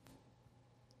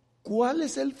 ¿Cuál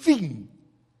es el fin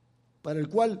para el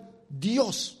cual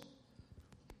Dios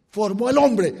formó al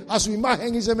hombre a su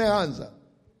imagen y semejanza?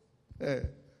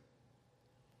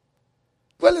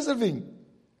 ¿Cuál es el fin?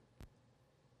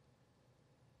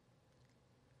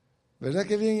 ¿Verdad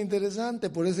que es bien interesante?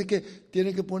 Por eso es que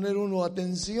tiene que poner uno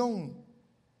atención.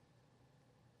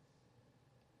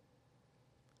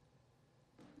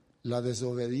 La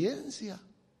desobediencia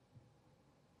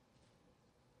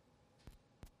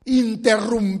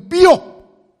interrumpió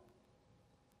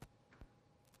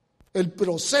el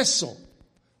proceso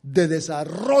de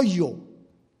desarrollo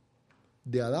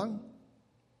de Adán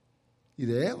y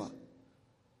de Eva,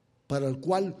 para el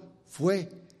cual fue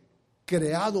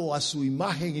creado a su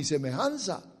imagen y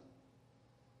semejanza.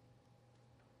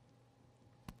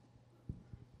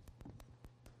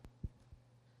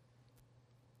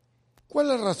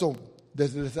 ¿Cuál es la razón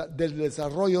del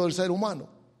desarrollo del ser humano?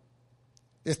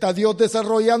 ¿Está Dios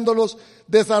desarrollando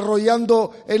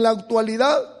en la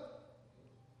actualidad?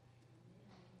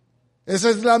 ¿Esa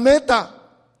es la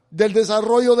meta del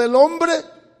desarrollo del hombre?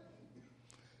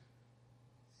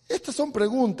 Estas son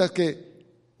preguntas que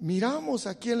miramos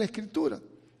aquí en la Escritura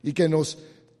y que nos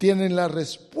tienen la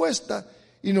respuesta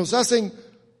y nos hacen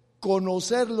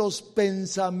conocer los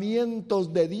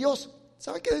pensamientos de Dios.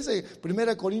 ¿Sabe qué dice?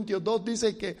 1 Corintios 2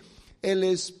 dice que el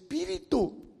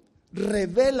Espíritu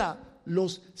revela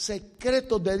los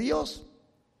secretos de Dios.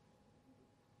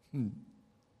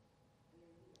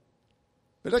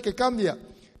 ¿Verdad que cambia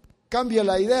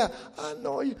la idea? Ah,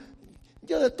 no,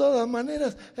 yo de todas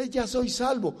maneras ya soy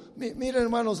salvo. Miren,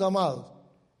 hermanos amados,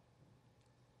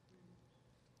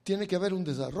 tiene que haber un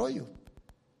desarrollo.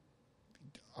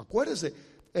 Acuérdense,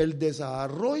 el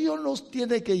desarrollo nos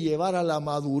tiene que llevar a la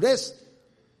madurez,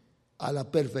 a la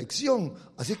perfección.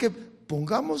 Así que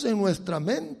pongamos en nuestra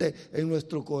mente, en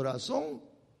nuestro corazón,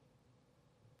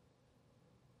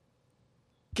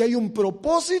 que hay un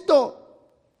propósito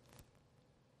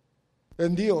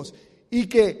en Dios y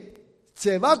que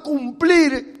se va a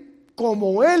cumplir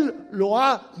como Él lo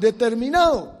ha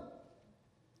determinado.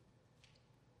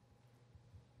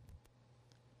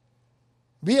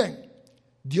 Bien,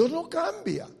 Dios no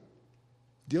cambia.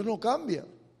 Dios no cambia.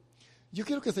 Yo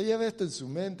quiero que se lleve esto en su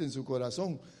mente, en su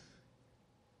corazón.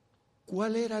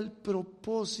 ¿Cuál era el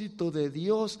propósito de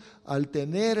Dios al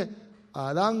tener a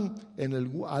Adán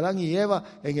y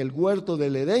Eva en el huerto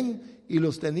del Edén y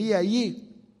los tenía allí?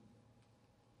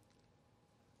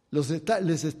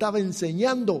 Les estaba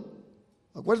enseñando.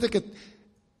 Acuérdense que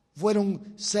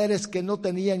fueron seres que no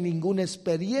tenían ninguna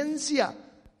experiencia,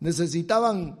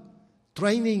 necesitaban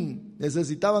training,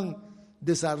 necesitaban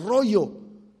desarrollo.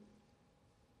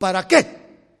 ¿Para qué?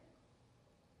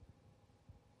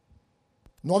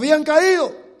 No habían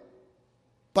caído.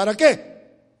 ¿Para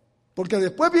qué? Porque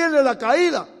después viene la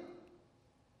caída.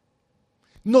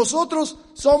 Nosotros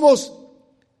somos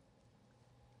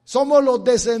los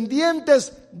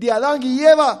descendientes de Adán y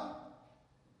Eva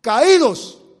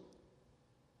caídos.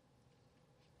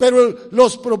 Pero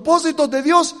los propósitos de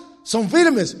Dios son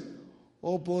firmes.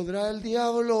 ¿O podrá el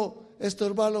diablo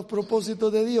estorbar los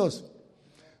propósitos de Dios?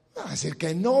 Va a decir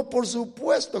que no, por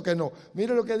supuesto que no.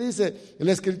 Mire lo que dice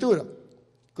la Escritura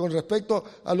con respecto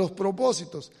a los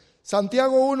propósitos.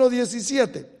 Santiago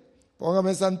 1:17.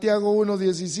 Póngame Santiago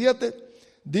 1:17.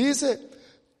 Dice: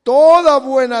 toda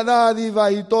buena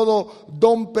dádiva y todo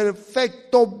don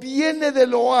perfecto viene de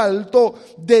lo alto,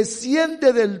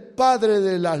 desciende del Padre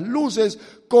de las luces,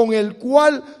 con el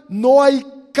cual no hay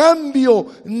cambio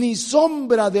ni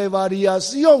sombra de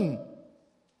variación.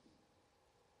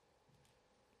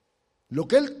 Lo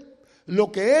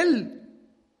que él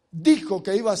dijo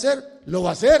que iba a hacer, lo va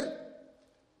a hacer.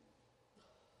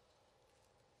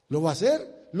 Lo va a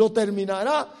hacer, lo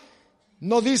terminará.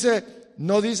 No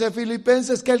dice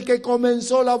Filipenses que el que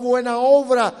comenzó la buena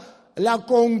obra la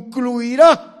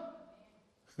concluirá.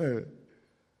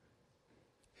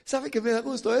 ¿Sabe que me da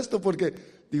gusto esto?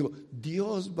 Porque digo,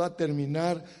 Dios va a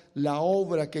terminar la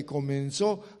obra que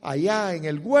comenzó allá en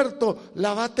el huerto,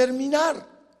 la va a terminar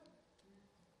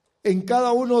en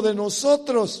cada uno de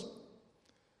nosotros.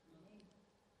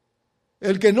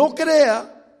 El que no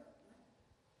crea,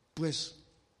 pues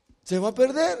se va a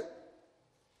perder.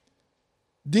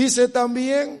 Dice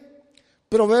también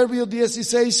Proverbios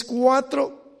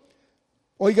 16:4.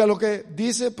 Oiga lo que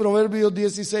dice Proverbios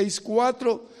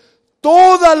 16:4.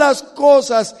 Todas las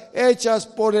cosas hechas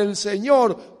por el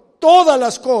Señor, todas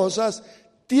las cosas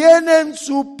tienen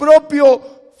su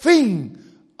propio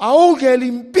fin. Aún el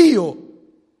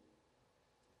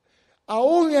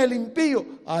impío,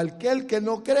 aquel que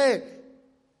no cree,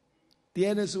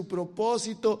 tiene su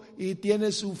propósito y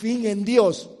tiene su fin en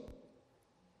Dios.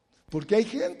 Porque hay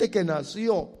gente que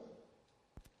nació.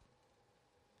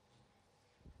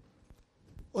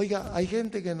 Oiga, hay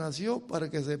gente que nació para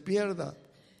que se pierda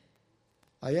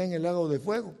allá en el lago de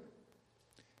fuego.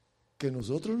 Que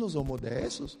nosotros no somos de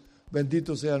esos.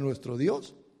 Bendito sea nuestro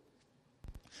Dios.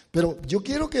 Pero yo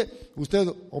quiero que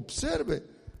usted observe.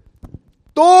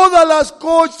 Todas las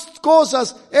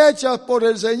cosas hechas por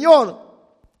el Señor.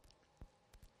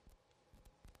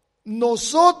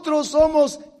 Nosotros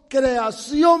somos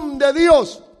creación de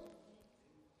Dios,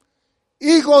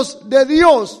 hijos de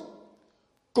Dios,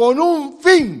 con un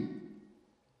fin.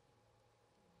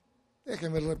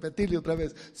 Déjeme repetirle otra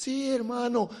vez. Sí,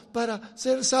 hermano, para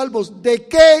ser salvos. ¿De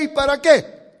qué y para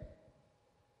qué?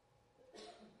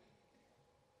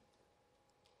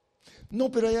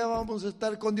 No, pero allá vamos a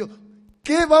estar con Dios.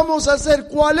 ¿Qué vamos a hacer?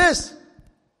 ¿Cuál es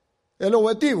el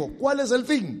objetivo? ¿Cuál es el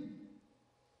fin?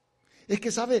 Es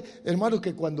que sabe, hermano,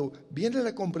 que cuando viene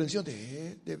la comprensión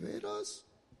de veras.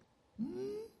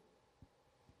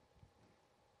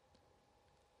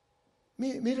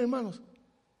 Mire, hermanos,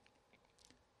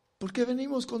 ¿por qué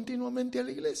venimos continuamente a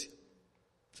la iglesia?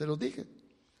 Se los dije,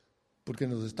 porque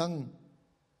nos están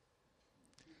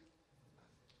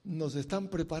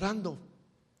preparando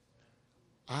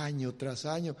año tras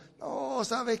año. No,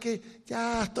 sabe que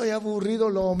ya estoy aburrido,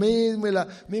 lo mismo, el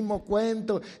mismo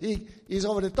cuento, y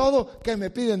sobre todo que me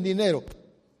piden dinero.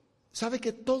 Sabe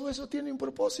que todo eso tiene un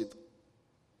propósito.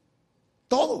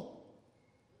 Todo.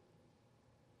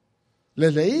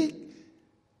 Les leí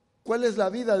cuál es la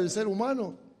vida del ser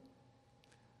humano.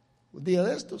 Un día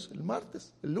de estos, el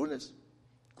martes, el lunes.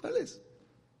 ¿Cuál es?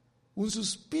 Un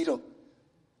suspiro.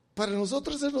 Para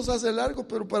nosotros se nos hace largo,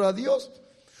 pero para Dios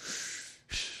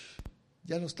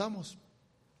ya no estamos.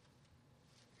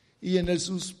 Y en el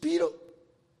suspiro,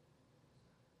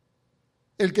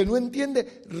 el que no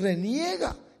entiende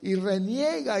reniega y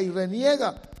reniega y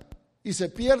reniega y se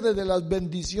pierde de las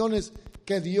bendiciones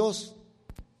que Dios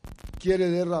quiere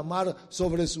derramar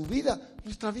sobre su vida.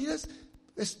 Nuestra vida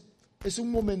es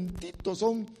un momentito,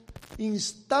 son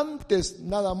instantes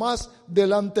nada más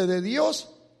delante de Dios.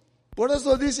 Por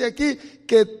eso dice aquí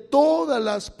que todas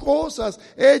las cosas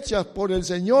hechas por el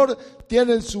Señor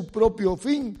tienen su propio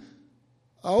fin.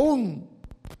 Aún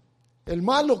el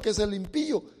malo, que es el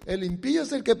impío. El impío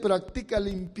es el que practica la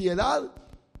impiedad.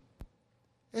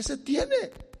 Ese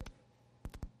tiene.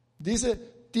 Dice,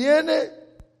 tiene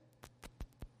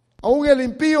aún el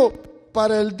impío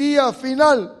para el día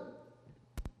final.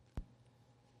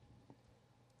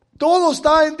 Todo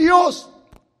está en Dios.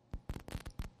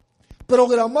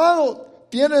 Programado.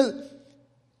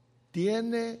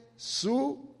 Tiene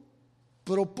su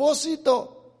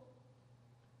propósito.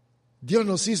 Dios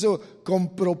nos hizo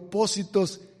con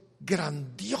propósitos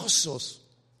grandiosos,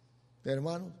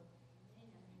 hermanos,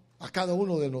 a cada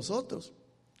uno de nosotros,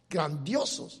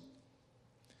 grandiosos.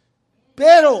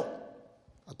 Pero,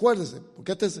 acuérdense,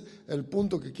 porque este es el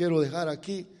punto que quiero dejar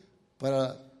aquí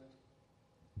para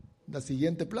la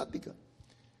siguiente plática.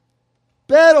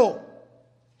 Pero,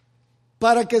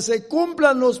 para que se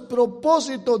cumplan los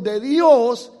propósitos de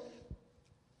Dios,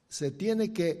 se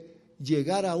tiene que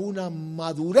llegar a una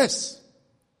madurez.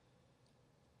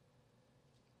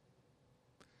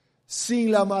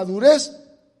 Sin la madurez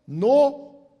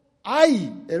no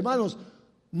hay, hermanos,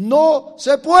 no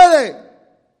se puede.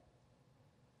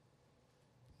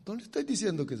 No le estoy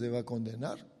diciendo que se va a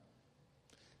condenar.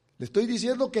 Le estoy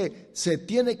diciendo que se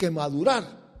tiene que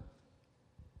madurar.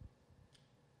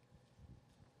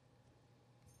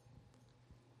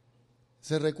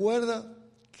 ¿Se recuerda?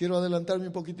 Quiero adelantarme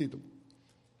un poquitito.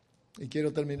 Y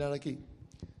quiero terminar aquí.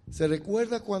 ¿Se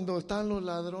recuerda cuando están los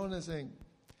ladrones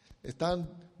están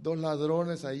dos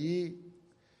ladrones allí,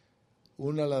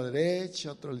 uno a la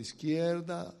derecha, otro a la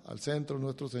izquierda, al centro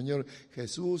nuestro Señor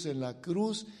Jesús en la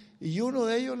cruz, y uno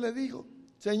de ellos le dijo,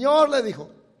 Señor, le dijo,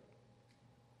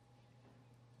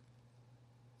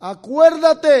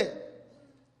 acuérdate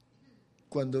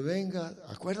cuando vengas,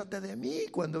 acuérdate de mí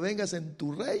cuando vengas en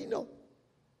tu reino.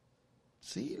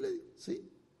 Sí, le dijo,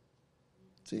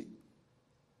 sí.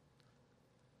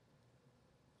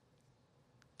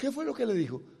 ¿Qué fue lo que le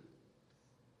dijo?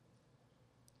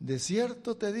 De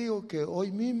cierto te digo que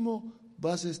hoy mismo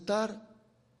vas a estar,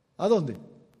 ¿a dónde?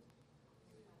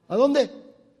 ¿A dónde?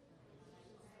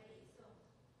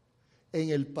 En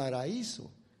el paraíso.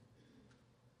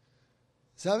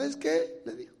 ¿Sabes qué?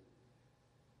 Le dijo.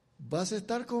 Vas a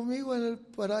estar conmigo en el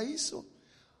paraíso.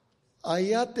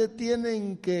 Allá te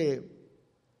tienen que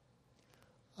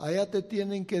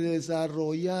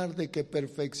desarrollar, de que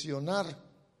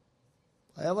perfeccionar.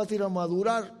 Allá vas a ir a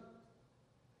madurar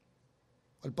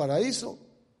al paraíso.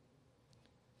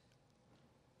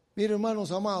 Miren,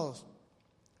 hermanos amados,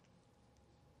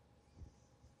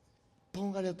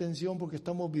 póngale atención porque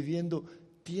estamos viviendo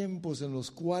tiempos en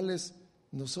los cuales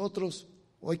nosotros,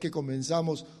 hoy que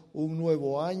comenzamos un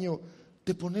nuevo año,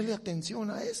 de ponerle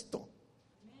atención a esto.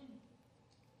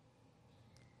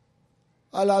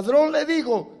 Al ladrón le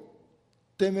dijo,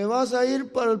 te me vas a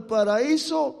ir para el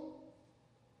paraíso,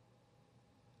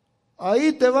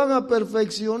 ahí te van a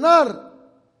perfeccionar.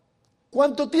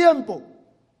 ¿Cuánto tiempo?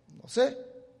 No sé.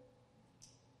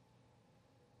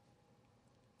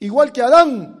 Igual que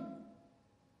Adán,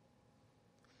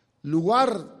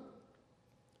 lugar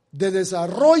de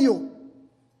desarrollo.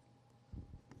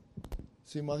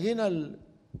 ¿Se imagina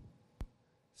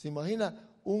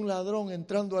un ladrón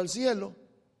entrando al cielo?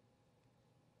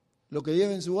 Lo que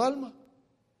lleva en su alma.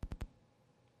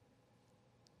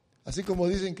 Así como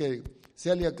dicen que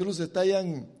Celia Cruz está allá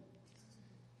en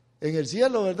el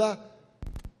cielo, ¿verdad?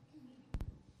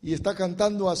 Y está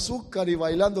cantando Azúcar y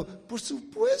bailando. Por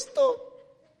supuesto.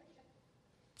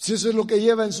 Si eso es lo que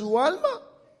lleva en su alma.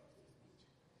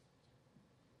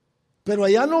 Pero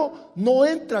allá no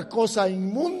entra cosa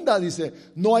inmunda,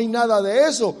 dice. No hay nada de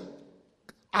eso.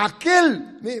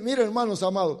 Mire, hermanos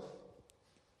amados.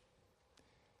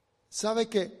 ¿Sabe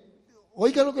qué?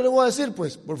 Oiga lo que le voy a decir,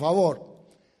 pues, por favor.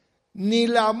 Ni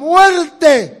la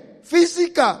muerte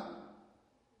física.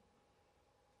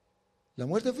 La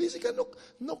muerte física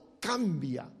no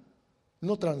cambia,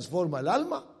 no transforma el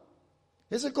alma.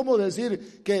 Eso es como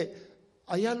decir que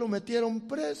allá lo metieron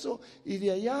preso y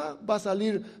de allá va a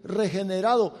salir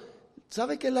regenerado.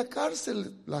 ¿Sabe que las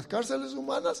cárceles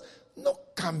humanas no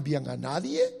cambian a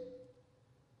nadie?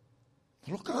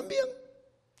 No lo cambian.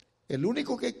 El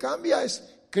único que cambia es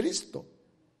Cristo.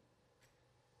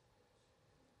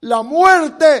 La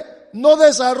muerte no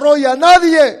desarrolla a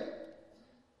nadie.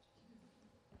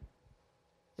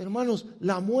 Hermanos,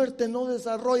 la muerte no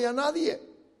desarrolla a nadie.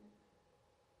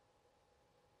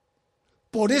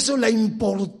 Por eso la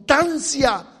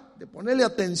importancia de ponerle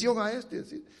atención a esto y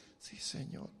decir, sí,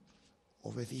 Señor,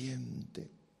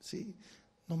 obediente, sí,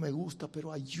 no me gusta,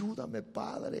 pero ayúdame,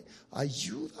 Padre,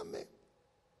 ayúdame.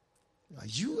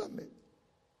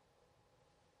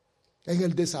 En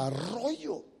el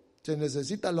desarrollo se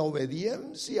necesita la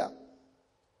obediencia.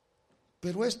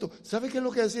 Pero esto, ¿sabe qué es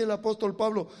lo que decía el apóstol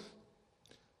Pablo?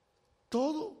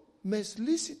 Todo me es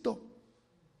lícito,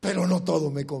 pero no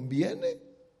todo me conviene.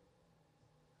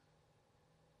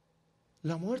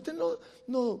 La muerte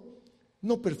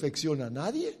no perfecciona a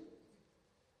nadie.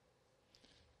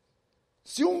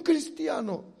 Si un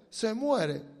cristiano se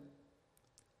muere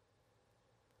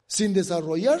sin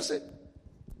desarrollarse,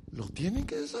 lo tienen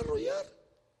que desarrollar.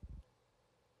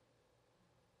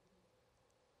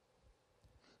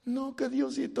 No, que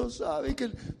Diosito sabe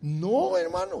que... No,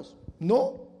 hermanos,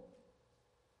 no.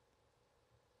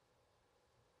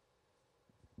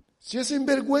 Si es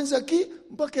sinvergüenza aquí,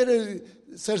 va a querer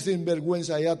ser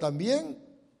sinvergüenza allá también.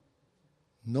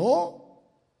 No.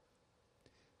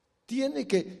 Tiene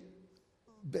que...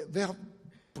 Vea,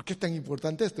 ¿por qué es tan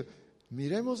importante esto?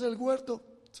 Miremos el huerto,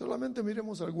 solamente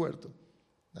miremos el huerto.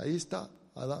 Ahí está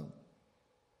Adán.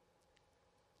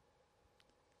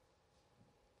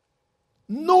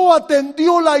 No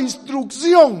atendió la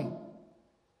instrucción.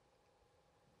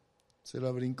 Se la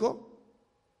brincó.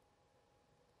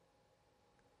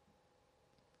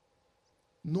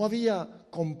 No había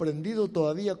comprendido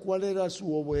todavía cuál era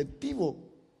su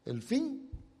objetivo, el fin.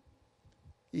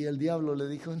 Y el diablo le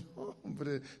dijo, no,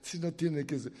 hombre, si no tiene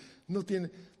que ser, no tiene,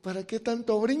 ¿para qué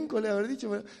tanto brinco? Le haber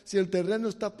dicho, si el terreno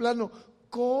está plano,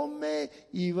 come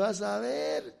y vas a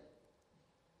ver.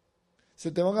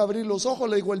 Se te van a abrir los ojos,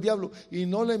 le dijo el diablo, y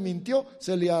no le mintió,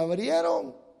 se le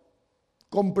abrieron,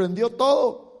 comprendió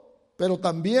todo, pero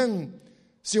también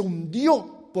se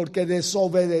hundió porque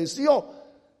desobedeció.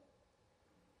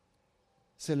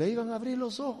 Se le iban a abrir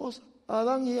los ojos a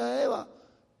Adán y a Eva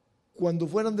cuando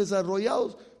fueran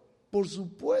desarrollados. Por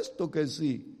supuesto que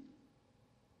sí.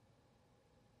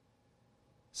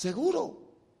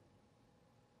 Seguro.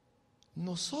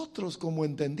 Nosotros como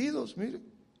entendidos, mire,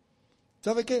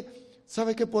 ¿sabe qué?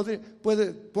 ¿Sabe qué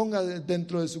puede ponga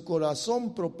dentro de su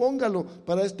corazón, propóngalo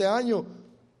para este año?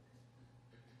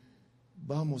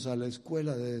 Vamos a la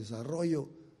escuela de desarrollo.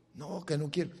 No, que no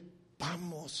quiero.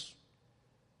 Vamos.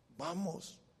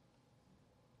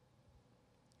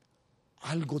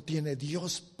 Algo tiene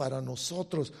Dios para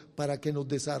nosotros, para que nos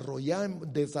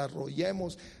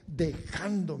desarrollemos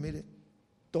dejando, mire,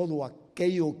 todo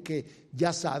aquello que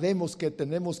ya sabemos que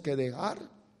tenemos que dejar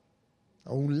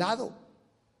a un lado,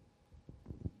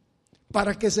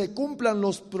 para que se cumplan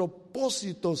los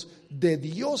propósitos de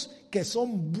Dios, que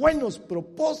son buenos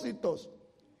propósitos.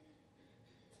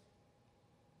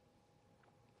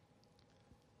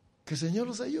 Que el Señor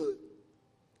nos ayude.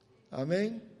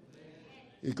 Amén.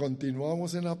 Y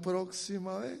continuamos en la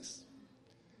próxima vez.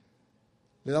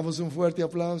 Le damos un fuerte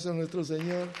aplauso a nuestro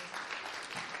Señor.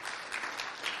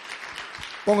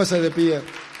 Póngase de pie.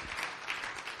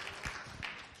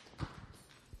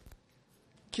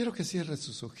 Quiero que cierre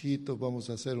sus ojitos. Vamos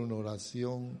a hacer una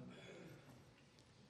oración.